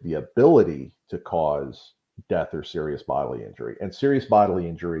someone with the ability to cause death or serious bodily injury. And serious bodily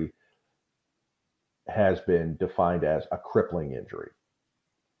injury has been defined as a crippling injury.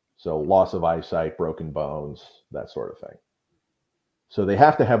 So loss of eyesight, broken bones, that sort of thing. So they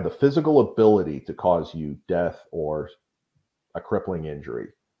have to have the physical ability to cause you death or a crippling injury.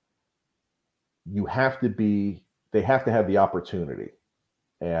 They have to have the opportunity.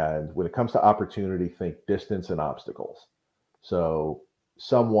 And when it comes to opportunity, think distance and obstacles. So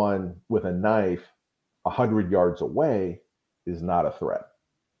someone with a knife 100 yards away is not a threat.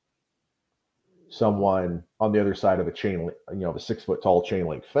 Someone on the other side of a 6-foot tall chain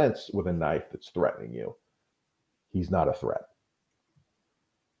link fence with a knife that's threatening you, he's not a threat.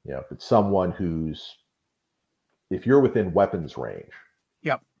 If it's someone if you're within weapons range.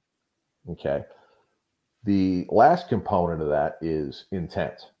 Yep. Okay. The last component of that is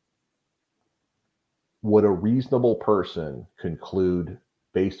intent. Would a reasonable person conclude,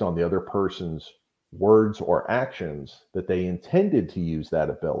 based on the other person's words or actions, that they intended to use that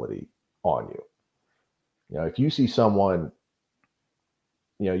ability on you? If you see someone,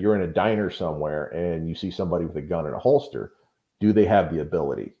 you're in a diner somewhere and you see somebody with a gun in a holster, do they have the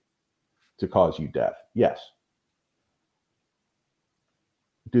ability to cause you death? Yes.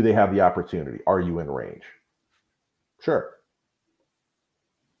 Do they have the opportunity? Are you in range? Sure.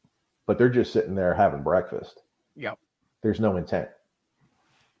 But they're just sitting there having breakfast. Yep. There's no intent.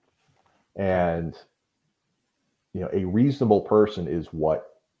 And, a reasonable person is what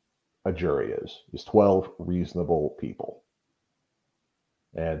a jury is 12 reasonable people.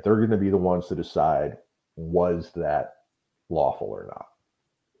 And they're going to be the ones to decide, was that lawful or not?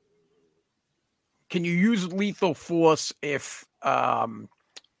 Can you use lethal force if,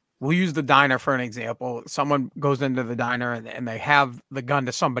 we'll use the diner for an example. Someone goes into the diner and they have the gun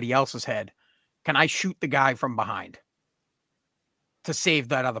to somebody else's head. Can I shoot the guy from behind to save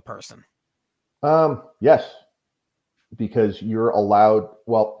that other person? Yes, because you're allowed.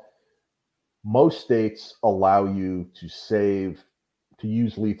 Well, most states allow you to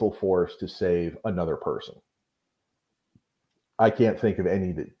use lethal force to save another person. I can't think of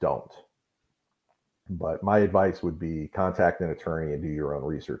any that don't. But my advice would be contact an attorney and do your own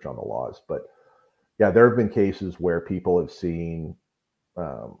research on the laws. But yeah, there have been cases where people have seen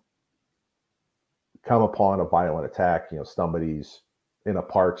come upon a violent attack. Somebody's in a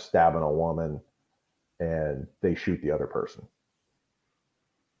park stabbing a woman and they shoot the other person.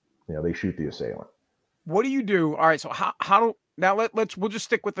 They shoot the assailant. What do you do? All right. So we'll just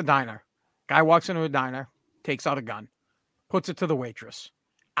stick with the diner. Guy walks into a diner, takes out a gun, puts it to the waitress.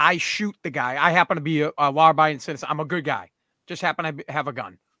 I shoot the guy. I happen to be a law-abiding citizen. I'm a good guy. Just happen to have a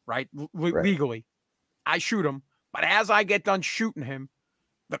gun, right? Right. Legally. I shoot him. But as I get done shooting him,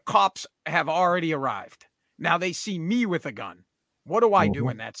 the cops have already arrived. Now they see me with a gun. What do I do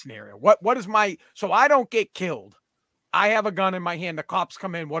in that scenario? What is so I don't get killed. I have a gun in my hand. The cops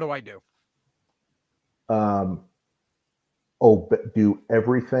come in. What do I do? But do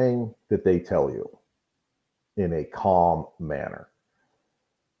everything that they tell you in a calm manner.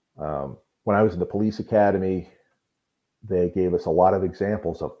 When I was in the police academy, they gave us a lot of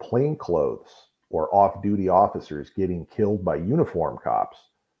examples of plainclothes or off-duty officers getting killed by uniform cops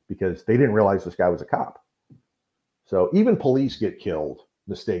because they didn't realize this guy was a cop. So even police get killed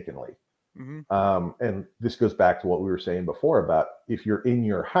mistakenly. Mm-hmm. And this goes back to what we were saying before about if you're in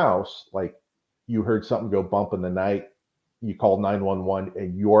your house, like you heard something go bump in the night, you call 911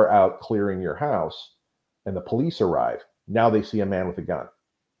 and you're out clearing your house and the police arrive. Now they see a man with a gun.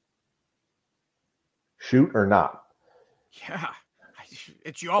 Shoot or not? Yeah.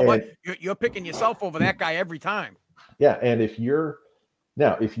 It's you're picking yourself over that guy every time. Yeah. And if you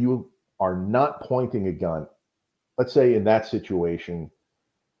are not pointing a gun, let's say in that situation,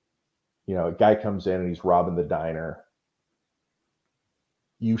 a guy comes in and he's robbing the diner.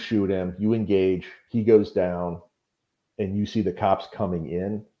 You shoot him, you engage, he goes down, and you see the cops coming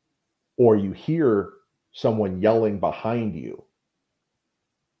in, or you hear someone yelling behind you.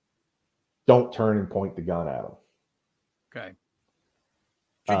 Don't turn and point the gun at him. Okay.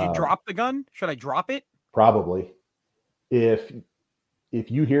 Should you drop the gun? Should I drop it? Probably. If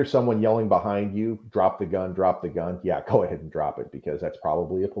you hear someone yelling behind you, drop the gun. Yeah, go ahead and drop it because that's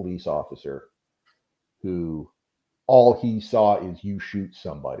probably a police officer who all he saw is you shoot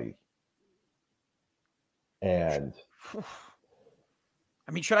somebody. And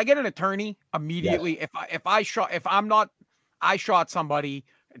I mean, should I get an attorney immediately? Yes. If I shot somebody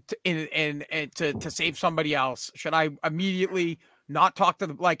to save somebody else, should I immediately not talk to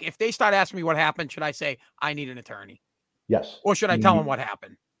them? Like if they start asking me what happened, should I say I need an attorney? Yes. Or should I tell them what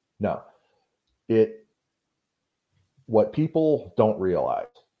happened? No. What people don't realize,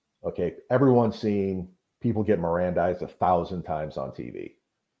 okay, everyone's seen people get Mirandized 1,000 times on TV.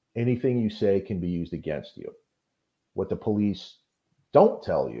 Anything you say can be used against you. What the police don't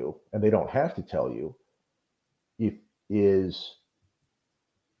tell you, and they don't have to tell you, is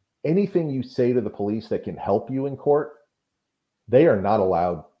anything you say to the police that can help you in court, they are not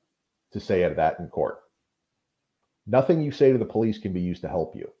allowed to say that in court. Nothing you say to the police can be used to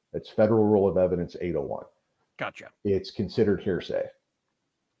help you. It's Federal Rule of Evidence 801. Gotcha. It's considered hearsay.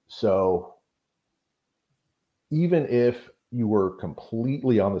 So even if you were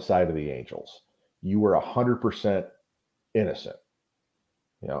completely on the side of the angels, you were 100% innocent.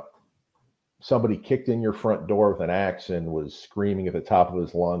 Somebody kicked in your front door with an axe and was screaming at the top of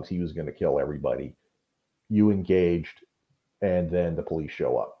his lungs he was going to kill everybody. You engaged, and then the police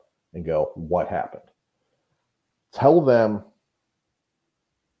show up and go, what happened? Tell them,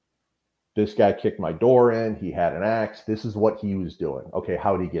 this guy kicked my door in. He had an axe. This is what he was doing. Okay,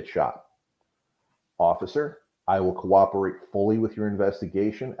 how did he get shot? Officer, I will cooperate fully with your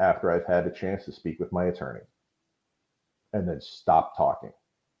investigation after I've had a chance to speak with my attorney. And then stop talking.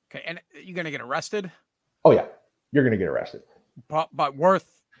 Okay, and you're going to get arrested? Oh, yeah. You're going to get arrested. But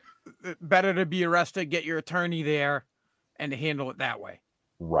better to be arrested, get your attorney there, and to handle it that way.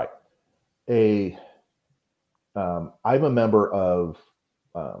 Right. I'm a member of,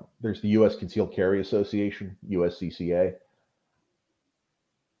 there's the U.S. Concealed Carry Association, USCCA.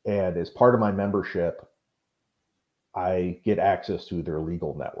 And as part of my membership, I get access to their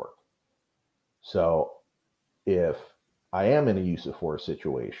legal network. So if I am in a use of force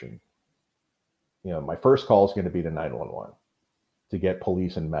situation, my first call is going to be to 911 to get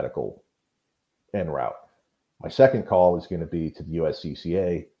police and medical en route. My second call is going to be to the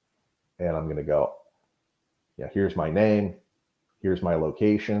USCCA, and I'm going to go, here's my name, here's my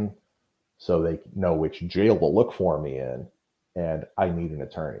location, so they know which jail to look for me in, and I need an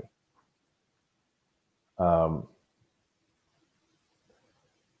attorney. Now,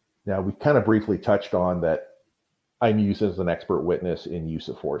 we kind of briefly touched on that I'm used as an expert witness in use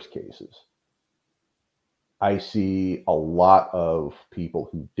of force cases. I see a lot of people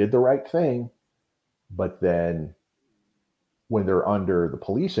who did the right thing, but then when they're under the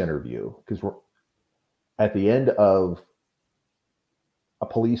police interview, because we're at the end of a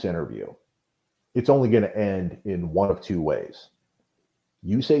police interview, it's only going to end in one of two ways.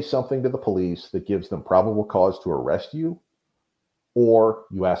 You say something to the police that gives them probable cause to arrest you, or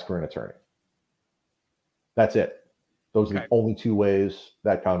you ask for an attorney. That's it. Those are the only two ways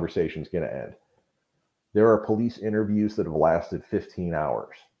that conversation is going to end. There are police interviews that have lasted 15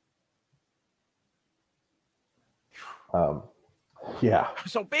 hours. Yeah.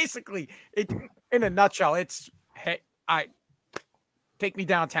 So basically, in a nutshell, it's, hey, take me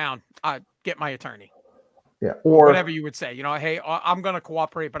downtown, get my attorney. Yeah. Or whatever you would say, hey, I'm going to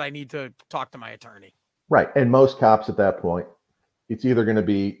cooperate, but I need to talk to my attorney. Right. And most cops at that point, it's either going to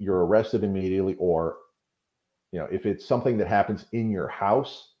be you're arrested immediately, or, if it's something that happens in your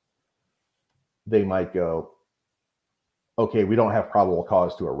house, they might go, okay, we don't have probable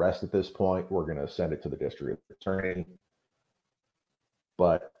cause to arrest at this point. We're going to send it to the district attorney.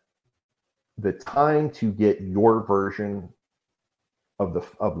 But the time to get your version of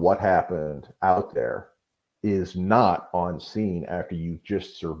what happened out there is not on scene after you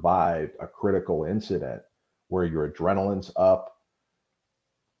just survived a critical incident where your adrenaline's up,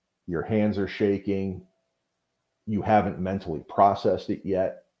 your hands are shaking, you haven't mentally processed it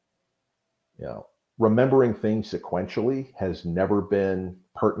yet. Remembering things sequentially has never been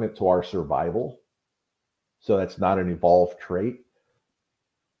pertinent to our survival. So that's not an evolved trait.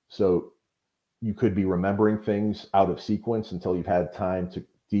 So you could be remembering things out of sequence until you've had time to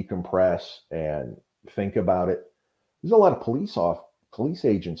decompress and think about it. There's a lot of police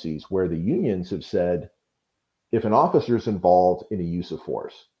agencies where the unions have said, if an officer is involved in a use of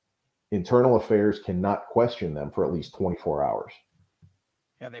force, internal affairs cannot question them for at least 24 hours.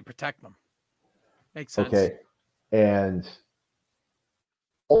 Yeah, they protect them. Makes sense. Okay. And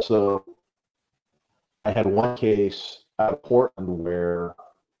also, I had one case out of Portland where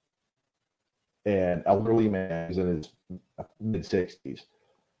an elderly man, who's in his mid-60s,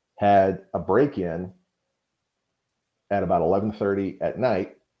 had a break-in at about 11:30 at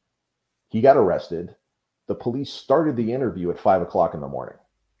night. He got arrested. The police started the interview at 5 o'clock in the morning.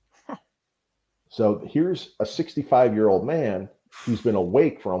 Huh. So here's a 65-year-old man who's been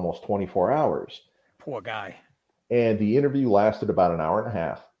awake for almost 24 hours. Poor guy. And the interview lasted about an hour and a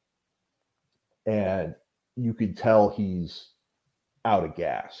half. And you could tell he's out of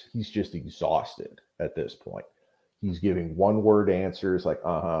gas. He's just exhausted at this point. He's giving one-word answers like,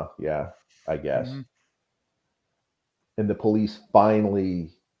 yeah, I guess. Mm-hmm. And the police finally,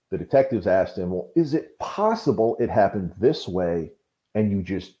 the detectives asked him, well, is it possible it happened this way and you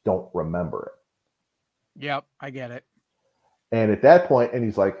just don't remember it? Yep, I get it. And at that point, and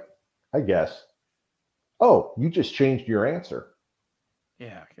he's like, I guess. Oh, you just changed your answer.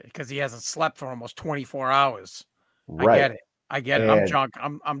 Yeah, because he hasn't slept for almost 24 hours. Right. I get it. I'm junk.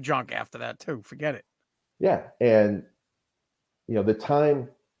 I'm junk after that too. Forget it. Yeah. And the time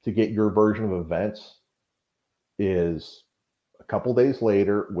to get your version of events is a couple days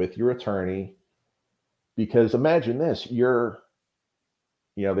later with your attorney. Because imagine this, you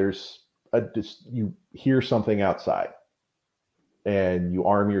hear something outside and you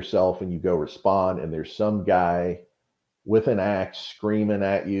arm yourself and you go respond, and there's some guy with an axe screaming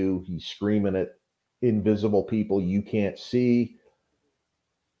at you. He's screaming at invisible people you can't see.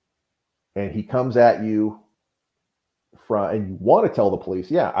 And he comes at you and you want to tell the police,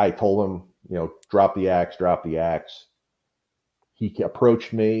 yeah, I told him, drop the axe. He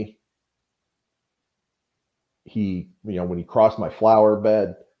approached me. When he crossed my flower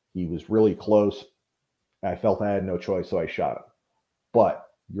bed, he was really close. I felt I had no choice, so I shot him. But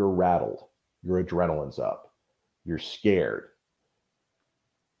you're rattled. Your adrenaline's up. You're scared.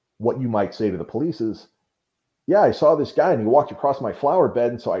 What you might say to the police is, yeah, I saw this guy and he walked across my flower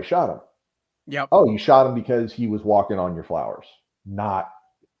bed, and so I shot him. Yep. Oh, you shot him because he was walking on your flowers, not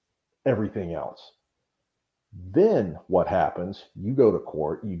everything else. Then what happens? You go to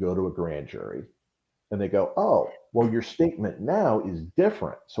court, you go to a grand jury, and they go, oh, well, your statement now is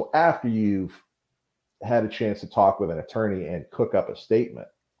different. So after you've had a chance to talk with an attorney and cook up a statement,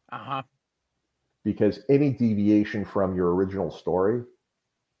 because any deviation from your original story,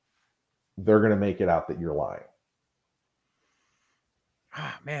 they're going to make it out that you're lying.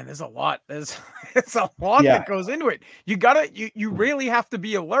 Man, there's a lot. It's a lot that goes into it. You really have to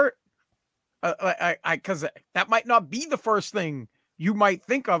be alert. Because that might not be the first thing you might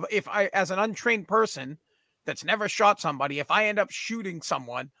think of. If I, as an untrained person that's never shot somebody, if I end up shooting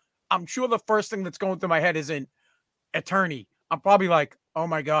someone, I'm sure the first thing that's going through my head isn't attorney. I'm probably like, oh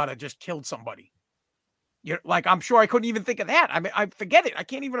my God, I just killed somebody. I'm sure I couldn't even think of that. I mean, I forget it. I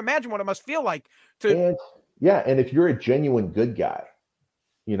can't even imagine what it must feel like to. And if you're a genuine good guy,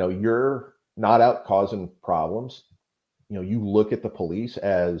 you're not out causing problems. You look at the police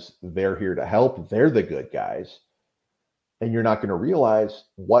as they're here to help. They're the good guys. And you're not going to realize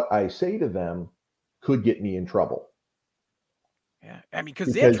what I say to them could get me in trouble. Yeah. I mean,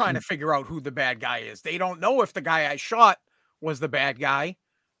 because they're trying to figure out who the bad guy is. They don't know if the guy I shot was the bad guy,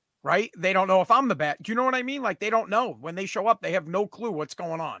 right? They don't know if I'm the bad. Do you know what I mean? Like, they don't know. When they show up, they have no clue what's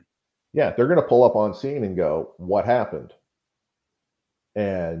going on. Yeah. They're going to pull up on scene and go, what happened?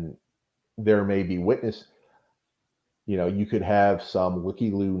 And there may be witness. You could have some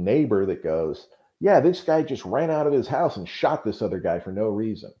looky-loo neighbor that goes, yeah, this guy just ran out of his house and shot this other guy for no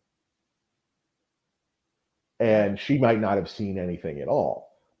reason. And she might not have seen anything at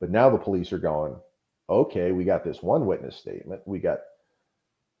all. But now the police are going, okay, we got this one witness statement.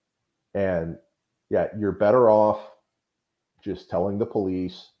 And yeah, you're better off just telling the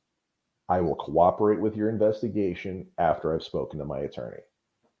police, I will cooperate with your investigation after I've spoken to my attorney.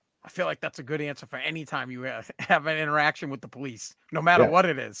 I feel like that's a good answer for any time you have an interaction with the police, no matter what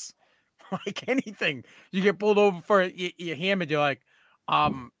it is. Like anything, you get pulled over for it, you're hammered. You're like,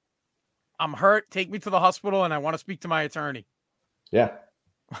 I'm hurt. Take me to the hospital, and I want to speak to my attorney. Yeah,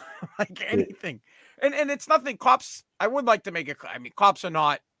 like anything, and it's nothing. Cops, I would like to make it. I mean, cops are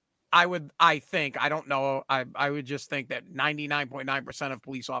not. I think, I don't know. I would just think that 99.9% of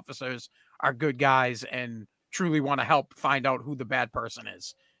police officers are good guys and truly want to help find out who the bad person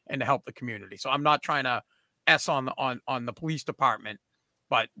is and to help the community. So I'm not trying to S on the police department,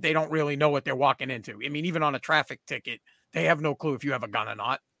 but they don't really know what they're walking into. I mean, even on a traffic ticket, they have no clue if you have a gun or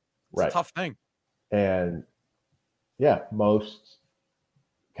not. It's a tough thing. And yeah, most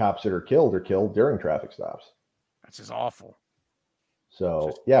cops that are killed during traffic stops. That's just awful.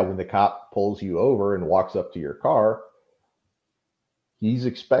 So yeah, when the cop pulls you over and walks up to your car, he's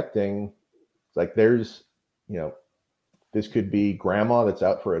expecting, like, there's, this could be grandma that's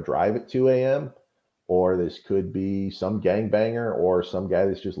out for a drive at 2 a.m. or this could be some gangbanger or some guy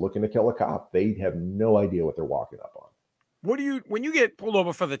that's just looking to kill a cop. They have no idea what they're walking up on. When you get pulled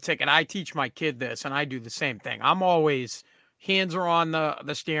over for the ticket, I teach my kid this, and I do the same thing. I'm always, hands are on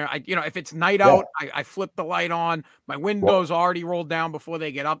the steering. If it's night out, I flip the light on. My windows already rolled down before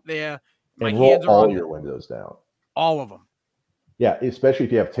they get up there. My hands are all on your windows down. All of them. Yeah, especially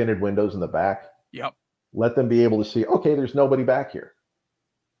if you have tinted windows in the back. Yep. Let them be able to see, okay, there's nobody back here.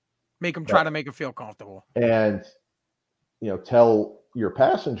 Make them try to make them feel comfortable. And, tell your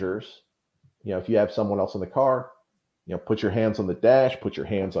passengers, if you have someone else in the car, put your hands on the dash, put your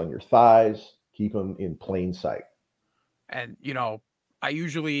hands on your thighs, keep them in plain sight. And, I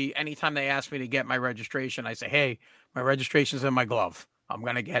usually, anytime they ask me to get my registration, I say, hey, my registration's in my glove. I'm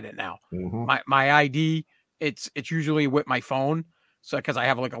going to get it now. Mm-hmm. My ID, it's usually with my phone. So, because I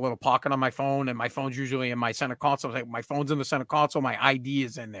have like a little pocket on my phone, and my phone's usually in my center console. Like, my phone's in the center console. My ID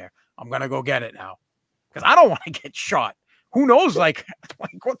is in there. I'm going to go get it now. Because I don't want to get shot. Who knows? Like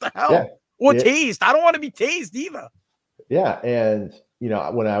what the hell? Yeah. Or tased. I don't want to be tased either. Yeah. And,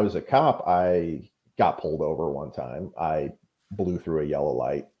 when I was a cop, I got pulled over one time. I blew through a yellow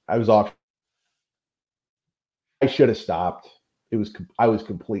light. I was off. I should have stopped. I was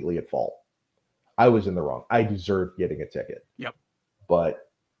completely at fault. I was in the wrong. I deserved getting a ticket. Yep. But,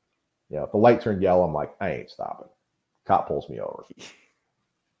 if the light turned yellow, I'm like, I ain't stopping. Cop pulls me over.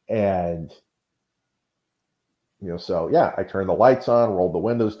 And, so yeah, I turned the lights on, rolled the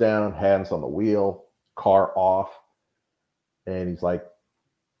windows down, hands on the wheel, car off. And he's like,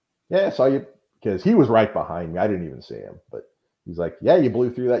 yeah, I saw you, because he was right behind me. I didn't even see him, but he's like, yeah, you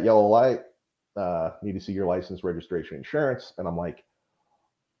blew through that yellow light. Need to see your license, registration, insurance. And I'm like,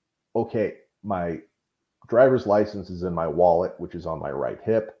 okay, my driver's license is in my wallet, which is on my right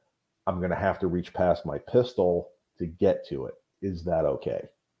hip. I'm going to have to reach past my pistol to get to it. Is that okay?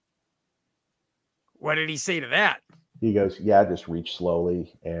 What did he say to that? He goes, yeah, just reach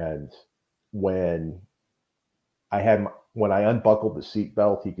slowly. And when I unbuckled the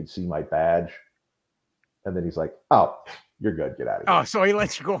seatbelt, he could see my badge. And then he's like, oh, you're good. Get out of here. Oh, so he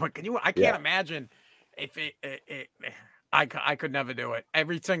lets you go. I can't imagine if I could never do it.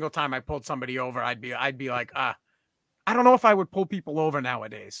 Every single time I pulled somebody over, I'd be like, I don't know if I would pull people over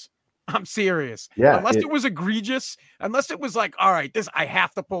nowadays. I'm serious. Yeah. Unless it was egregious, unless it was like, all right, I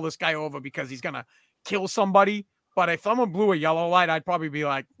have to pull this guy over because he's going to kill somebody. But if someone blew a yellow light, I'd probably be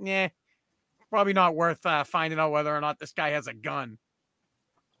like, nah, probably not worth finding out whether or not this guy has a gun.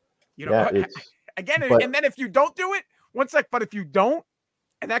 Again, and then if you don't do it, but if you don't,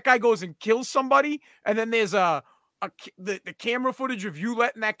 and that guy goes and kills somebody, and then there's the camera footage of you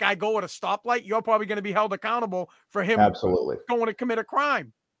letting that guy go at a stoplight, you're probably going to be held accountable for him absolutely going to commit a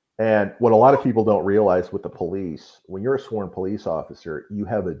crime. And what a lot of people don't realize with the police, when you're a sworn police officer, you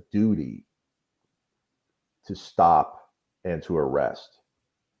have a duty to stop and to arrest.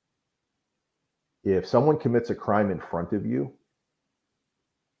 If someone commits a crime in front of you,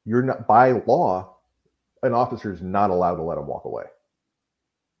 you're not, by law, an officer is not allowed to let him walk away.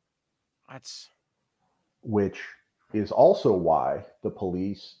 Which is also why the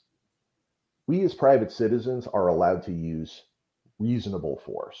police, we as private citizens are allowed to use reasonable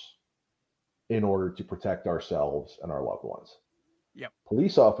force in order to protect ourselves and our loved ones. Yep.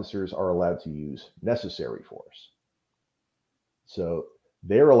 Police officers are allowed to use necessary force. So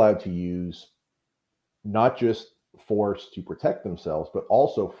they're allowed to use not just force to protect themselves, but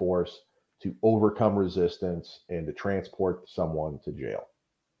also force to overcome resistance and to transport someone to jail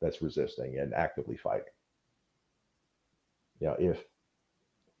that's resisting and actively fighting. If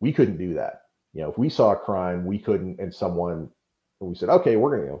we couldn't do that, if we saw a crime, we couldn't, and we said, okay,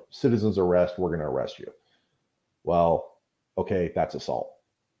 we're going to, citizens arrest, we're going to arrest you. Well, okay, that's assault.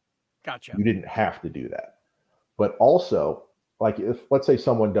 Gotcha. You didn't have to do that. But also, like, if, let's say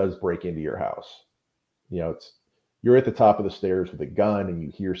someone does break into your house, you're at the top of the stairs with a gun and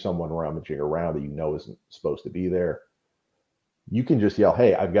you hear someone rummaging around that isn't supposed to be there. You can just yell,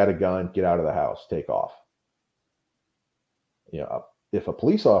 hey, I've got a gun, get out of the house, take off. If a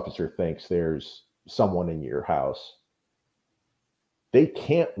police officer thinks there's someone in your house, they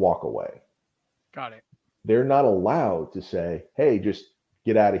can't walk away. Got it. They're not allowed to say, hey, just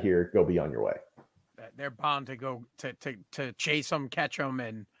get out of here, go be on your way. They're bound to go to chase them, catch them,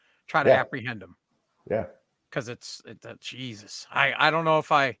 and try to apprehend them. Yeah. Because it's Jesus. I don't know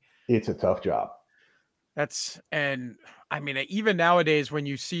if it's a tough job. And I mean, even nowadays when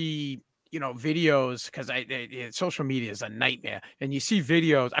you see, videos, because social media is a nightmare, and you see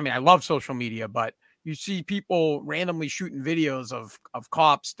videos. I mean, I love social media, but you see people randomly shooting videos of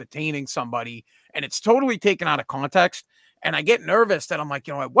cops detaining somebody, and it's totally taken out of context. And I get nervous that I'm like,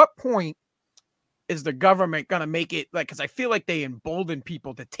 at what point is the government going to make it like, because I feel like they embolden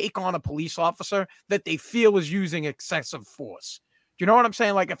people to take on a police officer that they feel is using excessive force. Do you know what I'm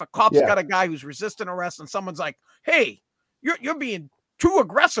saying? Like if a cop's got a guy who's resisting arrest and someone's like, hey, you're being too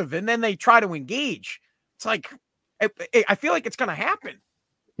aggressive, and then they try to engage. It's like, I feel like it's going to happen.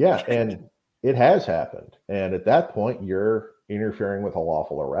 Yeah. And it has happened. And at that point, you're interfering with a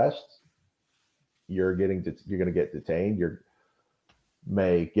lawful arrest. You're going to get detained. You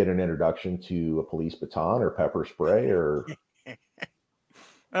may get an introduction to a police baton or pepper spray, or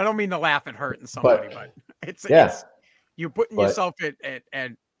I don't mean to laugh at hurting somebody, but it's you're putting yourself at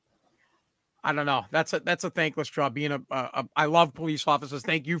I don't know. That's a thankless job being I love police officers.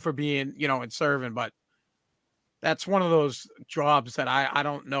 Thank you for being, and serving, but that's one of those jobs that I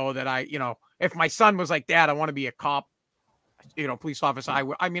don't know that if my son was like, Dad, I want to be a cop, police officer, I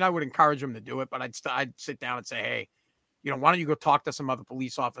would encourage him to do it, but I'd sit down and say, hey, why don't you go talk to some other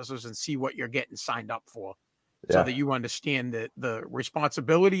police officers and see what you're getting signed up for, so that you understand the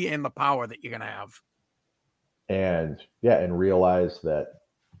responsibility and the power that you're going to have. And realize that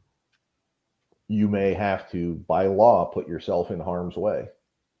you may have to, by law, put yourself in harm's way.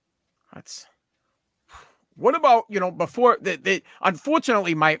 What about, before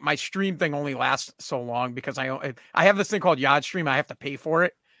unfortunately my stream thing only lasts so long because I have this thing called YardStream. I have to pay for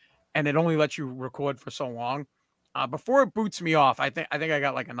it, and it only lets you record for so long. Before it boots me off, I think I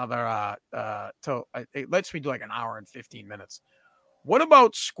got like another it lets me do like an hour and 15 minutes. What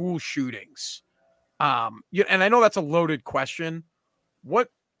about school shootings? And I know that's a loaded question.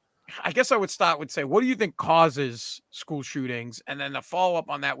 I guess I would start with say, what do you think causes school shootings? And then the follow up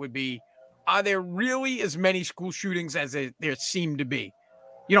on that would be, are there really as many school shootings as there seem to be?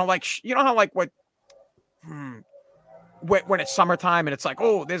 How like when it's summertime and it's like,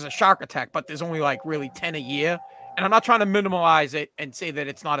 oh, there's a shark attack, but there's only like really 10 a year. And I'm not trying to minimize it and say that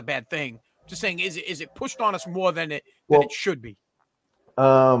it's not a bad thing. Just saying, is it pushed on us more than it should be?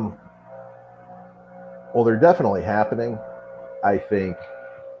 Well, they're definitely happening. I think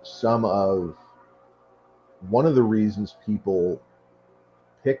one of the reasons people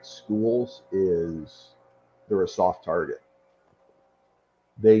pick schools is they're a soft target.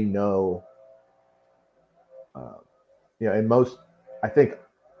 They know, and I think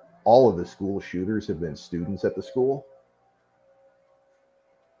all of the school shooters have been students at the school.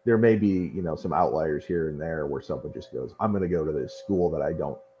 There may be, some outliers here and there where someone just goes, I'm going to go to this school that I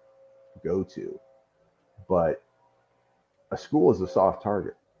don't go to. But a school is a soft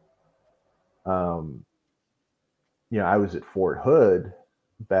target. I was at Fort Hood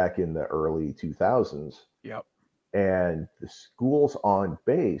back in the early 2000s. Yep. And the schools on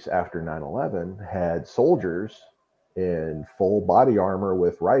base after 9/11 had soldiers in full body armor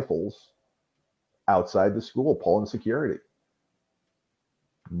with rifles outside the school pulling security.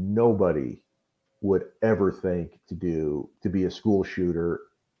 Nobody would ever think to be a school shooter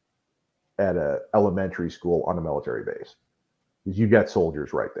at a elementary school on a military base, because you got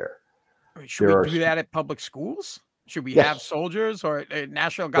soldiers right there. Should we do that at public schools? Should we have soldiers or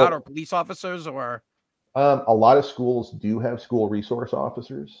National Guard or police officers or? A lot of schools do have school resource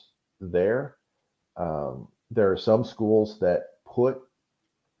officers there. There are some schools that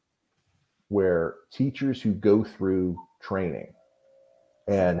where teachers who go through training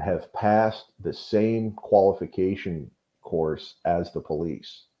and have passed the same qualification course as the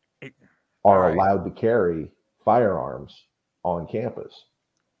police are allowed to carry firearms on campus.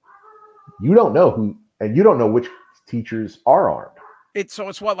 You don't know who, and you don't know which teachers are armed. It's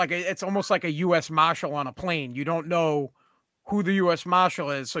what, like it's almost like a U.S. Marshal on a plane. You don't know who the U.S.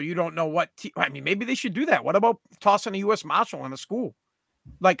 Marshal is, so you don't know what. I mean, maybe they should do that. What about tossing a U.S. Marshal in a school,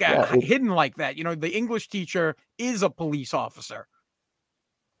 like hidden like that? You know, the English teacher is a police officer.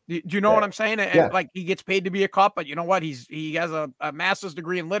 Do you know what I'm saying? And like he gets paid to be a cop, but you know what? He has a master's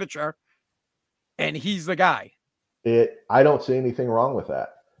degree in literature, and he's the guy. I don't see anything wrong with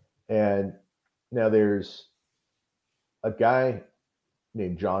that. And now there's a guy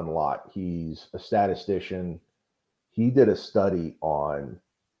named John Lott. He's a statistician. He did a study on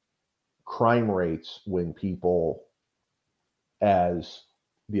crime rates when people, as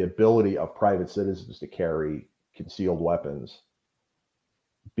the ability of private citizens to carry concealed weapons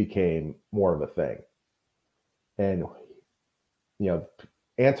became more of a thing. And, you know,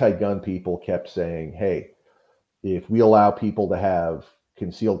 anti-gun people kept saying, hey, if we allow people to have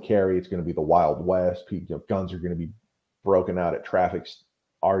concealed carry, it's going to be the Wild West. Guns are going to be broken out at traffic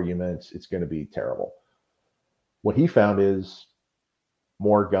arguments. It's going to be terrible. What he found is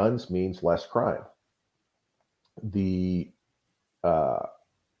more guns means less crime. About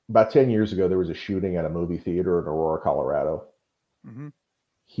 10 years ago, there was a shooting at a movie theater in Aurora, Colorado. Mm-hmm.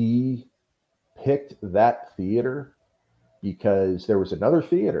 He picked that theater because there was another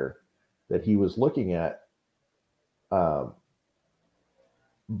theater that he was looking at.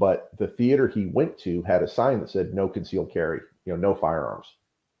 But the theater he went to had a sign that said no concealed carry, no firearms.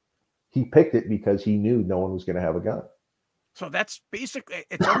 He picked it because he knew no one was going to have a gun. So that's basically,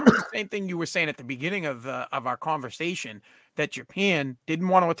 it's almost the same thing you were saying at the beginning of our conversation, that Japan didn't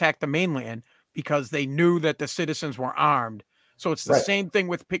want to attack the mainland because they knew that the citizens were armed. So it's the same thing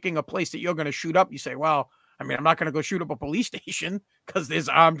with picking a place that you're going to shoot up. You say, well, I mean, I'm not going to go shoot up a police station because there's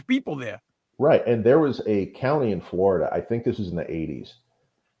armed people there. Right. And there was a county in Florida, I think this was in the 80s.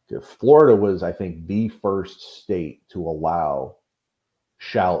 Florida was, I think, the first state to allow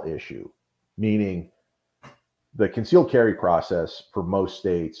shall issue, meaning the concealed carry process for most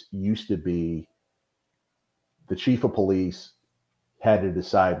states used to be the chief of police had to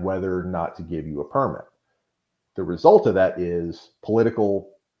decide whether or not to give you a permit. The result of that is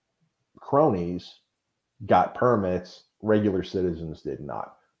political cronies got permits, regular citizens did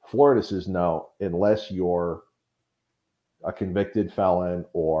not. Florida says no, unless you're a convicted felon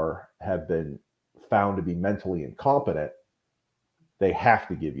or have been found to be mentally incompetent, they have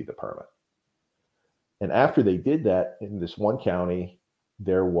to give you the permit. And after they did that, in this one county,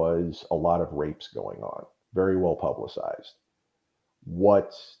 there was a lot of rapes going on, very well publicized.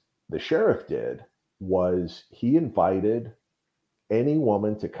 What the sheriff did was he invited any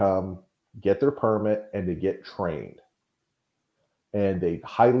woman to come get their permit and to get trained. And they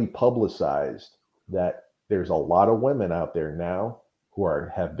highly publicized that there's a lot of women out there now who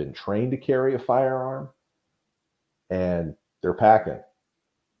have been trained to carry a firearm, and they're packing.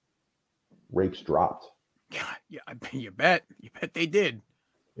 Rapes dropped. Yeah, you bet they did.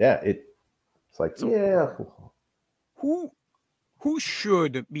 Yeah, it's like, so, yeah. Who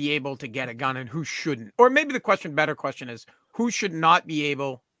should be able to get a gun and who shouldn't? Or maybe the better question is, who should not be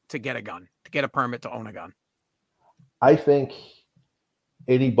able to get a gun, to get a permit to own a gun? I think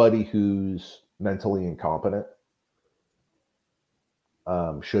anybody who's mentally incompetent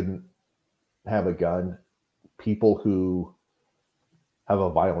shouldn't have a gun. People who have a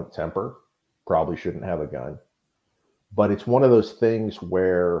violent temper probably shouldn't have a gun. But it's one of those things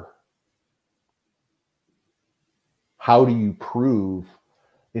where, how do you prove,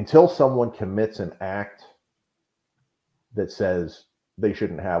 until someone commits an act that says they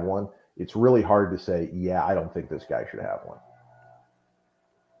shouldn't have one, it's really hard to say, yeah, I don't think this guy should have one.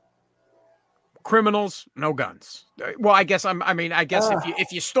 Criminals, no guns. Well, I guess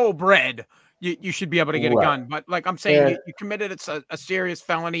if you stole bread, you should be able to get a gun. But like I'm saying, you committed a serious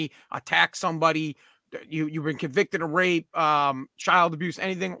felony, attacked somebody, you've been convicted of rape, child abuse,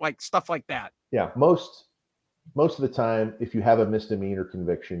 anything like stuff like that. Yeah, most of the time, if you have a misdemeanor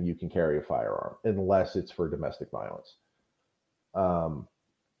conviction, you can carry a firearm unless it's for domestic violence.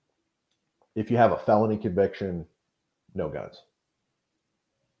 If you have a felony conviction, no guns.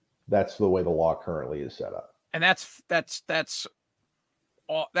 That's the way the law currently is set up. And that's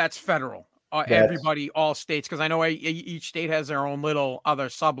federal. Everybody, all states, because I know each state has their own little other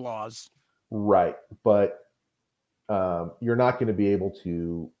sub laws. Right, but you're not going to be able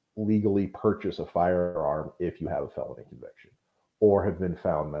to legally purchase a firearm if you have a felony conviction, or have been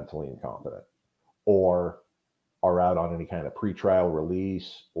found mentally incompetent, or are out on any kind of pretrial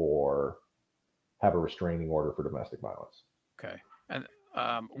release, or have a restraining order for domestic violence. Okay, and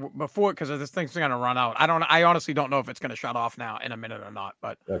before, because this thing's going to run out. I honestly don't know if it's going to shut off now in a minute or not.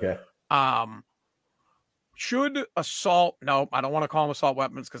 But okay, Should assault, no, I don't want to call them assault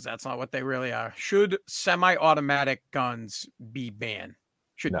weapons because that's not what they really are. Should semi-automatic guns be banned?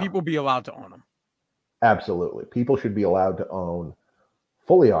 Should No. people be allowed to own them? Absolutely. People should be allowed to own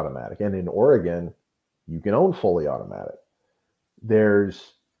fully automatic. And in Oregon, you can own fully automatic.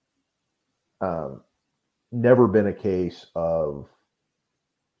 There's never been a case of,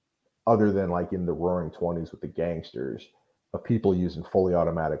 other than like in the Roaring 20s with the gangsters, of people using fully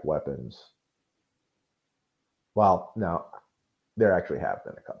automatic weapons. Well, now, there actually have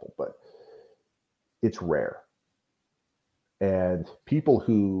been a couple, but it's rare. And people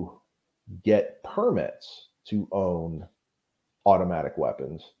who get permits to own automatic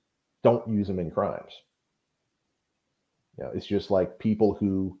weapons don't use them in crimes. You know, it's just like people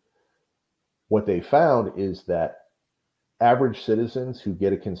who, what they found is that average citizens who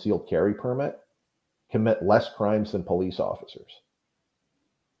get a concealed carry permit commit less crimes than police officers.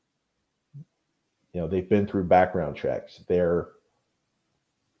 You know, they've been through background checks. They're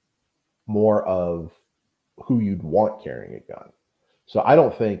more of who you'd want carrying a gun. So I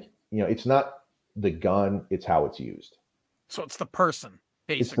don't think, you know, it's not the gun, it's how it's used. So it's the person,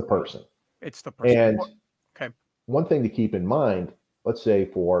 basically. It's the person. It's the person. And okay. One thing to keep in mind, let's say,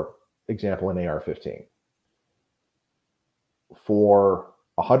 for example, an AR-15. For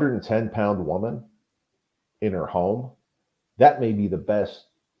a 110-pound woman in her home, that may be the best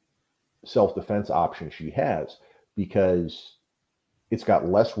self-defense option she has, because it's got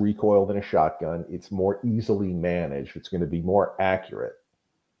less recoil than a shotgun. It's more easily managed. It's going to be more accurate.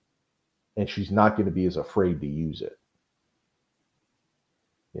 And she's not going to be as afraid to use it.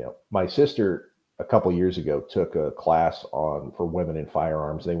 You know, my sister a couple years ago took a class for women in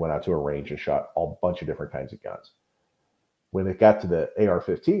firearms. They went out to a range and shot a bunch of different kinds of guns. When it got to the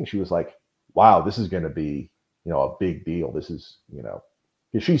AR-15, she was like, wow, this is going to be, you know, a big deal. This is, you know,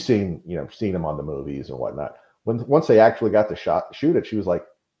 because she's seen them on the movies and whatnot. Once they actually got to shoot it, she was like,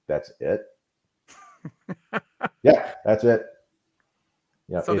 that's it. Yeah, that's it.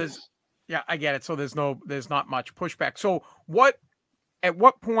 Yeah. So I get it. So there's not much pushback. So at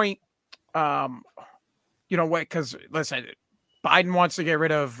what point, you know what, because listen, Biden wants to get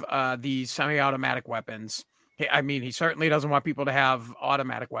rid of these semi-automatic weapons. I mean, he certainly doesn't want people to have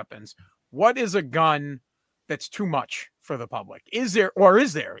automatic weapons. What is a gun that's too much for the public? Is there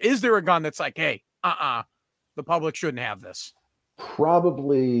a gun that's like, hey, the public shouldn't have this?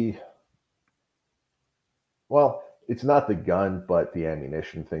 Probably. Well, it's not the gun, but the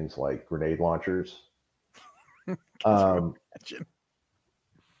ammunition, things like grenade launchers. You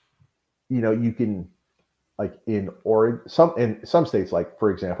know, you can, like in Oregon, some states, like for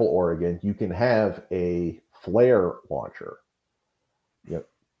example, Oregon, you can have a flare launcher. You know,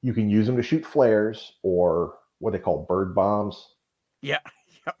 you can use them to shoot flares or what they call bird bombs. Yeah.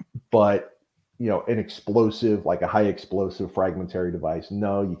 Yep. But, you know, an explosive, like a high explosive fragmentary device,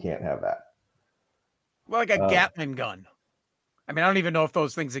 no, you can't have that. Well, like a Gatling gun. I mean, I don't even know if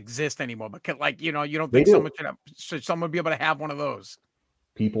those things exist anymore, but like, you know, you don't think should someone be able to have one of those?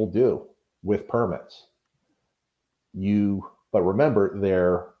 People do with permits. But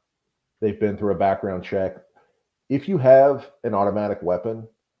remember, they've been through a background check. If you have an automatic weapon,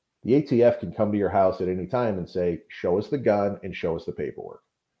 the ATF can come to your house at any time and say, show us the gun and show us the paperwork.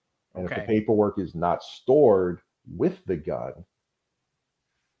 And if the paperwork is not stored with the gun,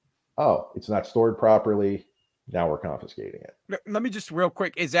 it's not stored properly, now we're confiscating it. Let me just real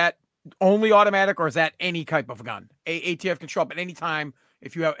quick, is that only automatic or is that any type of gun? ATF can show up at any time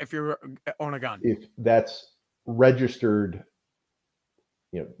if you own a gun. If that's registered,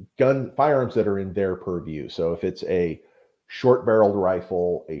 you know, firearms that are in their purview. So if it's a short-barreled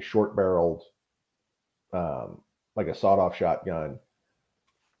rifle, a short-barreled, like a sawed-off shotgun,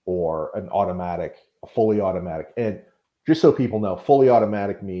 or an automatic, a fully automatic. And just so people know, fully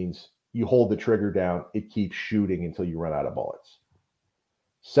automatic means you hold the trigger down, it keeps shooting until you run out of bullets.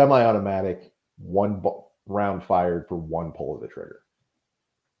 Semi-automatic, one round fired for one pull of the trigger.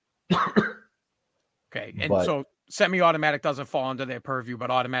 Okay, and so semi-automatic doesn't fall under their purview, but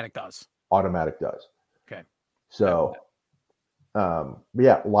automatic does. Automatic does. Okay. So,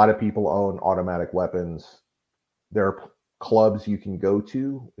 yeah, a lot of people own automatic weapons. There are clubs you can go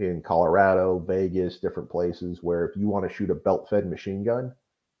to in Colorado, Vegas, different places where if you want to shoot a belt-fed machine gun,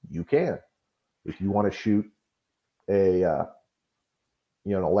 you can. If you want to shoot an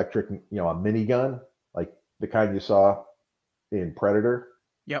electric, a minigun, like the kind you saw in Predator.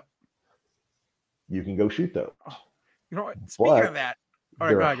 Yep. You can go shoot those. Oh, you know what? Speaking of that,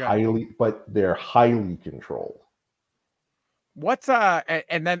 all right, go ahead. They're highly controlled. What's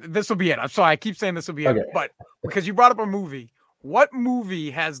and then this will be it. I'm sorry, I keep saying this will be it, but because you brought up a movie, what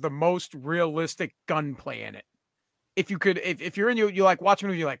movie has the most realistic gunplay in it? If you could, if you're in you like watching a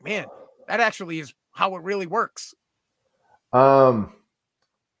movie, you're like, man, that actually is how it really works.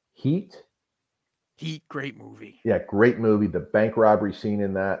 Heat. Heat, great movie. Yeah, great movie. The bank robbery scene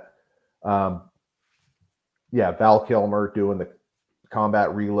in that. Yeah, Val Kilmer doing the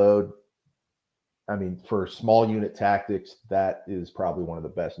combat reload. I mean, for small unit tactics, that is probably one of the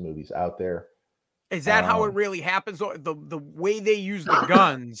best movies out there. Is that how it really happens? The way they use the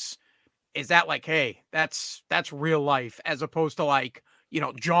guns, is that like, hey, that's real life, as opposed to like,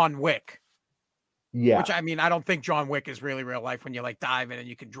 John Wick? Yeah. Which, I mean, I don't think John Wick is really real life when you like dive in and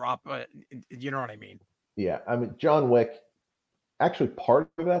you can drop, you know what I mean? Yeah. I mean, John Wick, actually part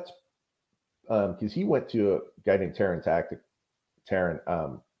of that's because he went to a guy named Taron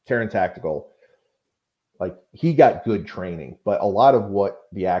Tactical. Like, he got good training, but a lot of what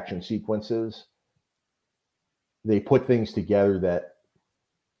the action sequences, they put things together that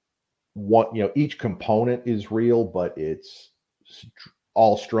each component is real, but it's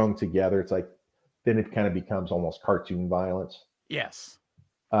all strung together. It's like, then it kind of becomes almost cartoon violence. Yes.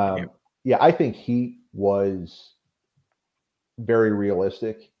 Yeah, I think Heat was very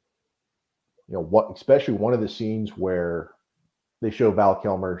realistic. Especially one of the scenes where they show Val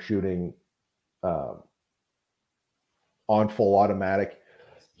Kilmer shooting on full automatic.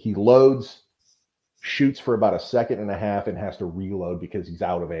 He loads, shoots for about a second and a half, and has to reload because he's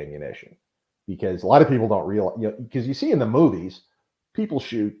out of ammunition. Because a lot of people don't realize, because you see in the movies, people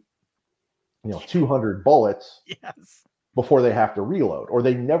shoot 200 bullets yes. before they have to reload, or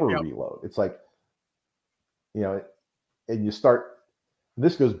they never reload. It's like, and you start,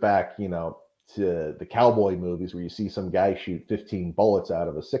 this goes back, to the cowboy movies where you see some guy shoot 15 bullets out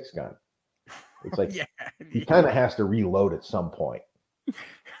of a 6-gun. It's like, he kind of has to reload at some point.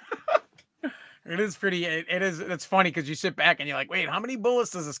 It is pretty, it's funny because you sit back and you're like, wait, how many bullets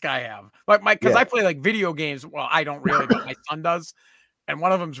does this guy have? Like, because I play like video games. Well, I don't really, but my son does. And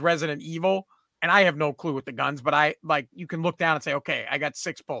one of them's Resident Evil. And I have no clue with the guns, but you can look down and say, okay, I got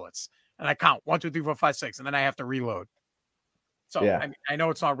 6 bullets. And I count 1, 2, 3, 4, 5, 6. And then I have to reload. So I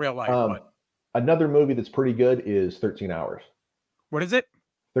know it's not real life. But another movie that's pretty good is 13 Hours. What is it?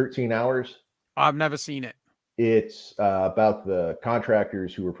 13 Hours. I've never seen it. It's about the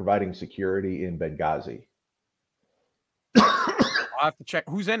contractors who were providing security in Benghazi. I'll have to check.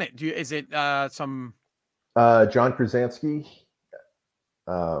 Who's in it? Is it some... John Krasinski.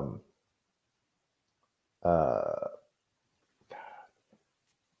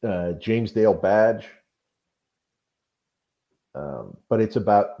 James Dale Badge. But it's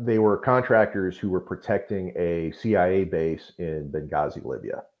about, they were contractors who were protecting a CIA base in Benghazi,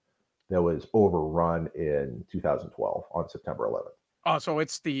 Libya, that was overrun in 2012 on September 11th. Oh, so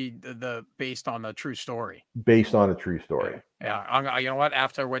it's the based on the true story. Based on a true story. Yeah. You know what?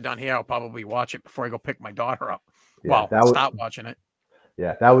 After we're done here, I'll probably watch it before I go pick my daughter up. Yeah, stop watching it.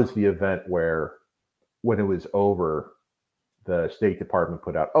 Yeah, that was the event where, when it was over, the State Department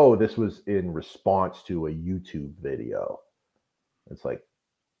put out, oh, this was in response to a YouTube video. It's like,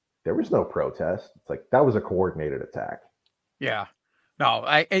 there was no protest. It's like, that was a coordinated attack. Yeah. No,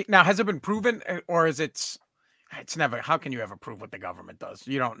 now, has it been proven, or is it's never, how can you ever prove what the government does?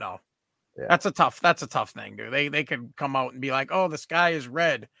 You don't know. Yeah. That's a tough thing, dude. They could come out and be like, oh, the sky is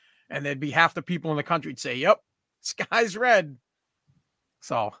red. And there'd be half the people in the country say, yep, sky's red.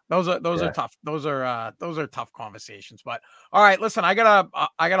 So those are tough. Those are tough conversations. But all right, listen, I gotta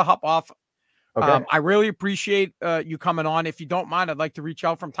hop off. Okay. I really appreciate you coming on. If you don't mind, I'd like to reach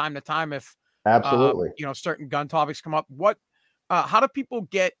out from time to time if absolutely certain gun topics come up. How do people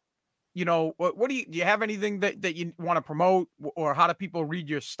get, what do you have anything that you want to promote, or how do people read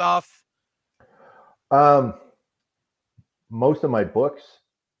your stuff? Most of my books,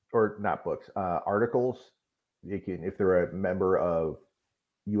 or not books, articles, they can, if they're a member of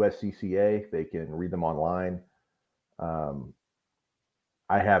USCCA, they can read them online.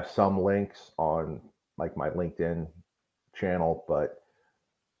 I have some links on like my LinkedIn channel, but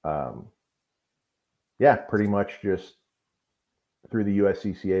pretty much just through the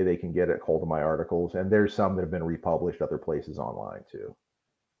USCCA, they can get a hold of my articles, and there's some that have been republished other places online too.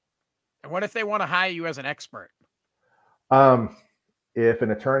 And what if they want to hire you as an expert? If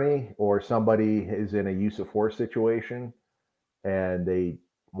an attorney or somebody is in a use of force situation and they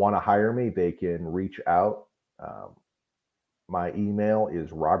want to hire me, they can reach out. My email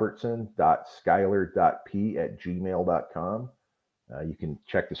is robertson.skyler.p@gmail.com. You can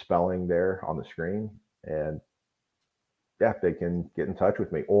check the spelling there on the screen, and they can get in touch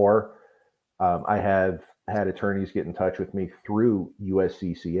with me. Or I have had attorneys get in touch with me through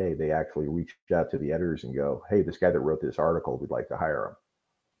USCCA. They actually reached out to the editors and go, "Hey, this guy that wrote this article, we'd like to hire him."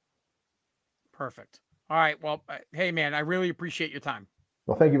 Perfect. All right. Well, hey, man, I really appreciate your time.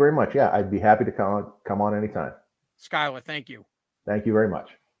 Well, thank you very much. Yeah, I'd be happy to come on anytime. Skylar, thank you. Thank you very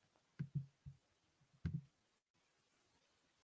much.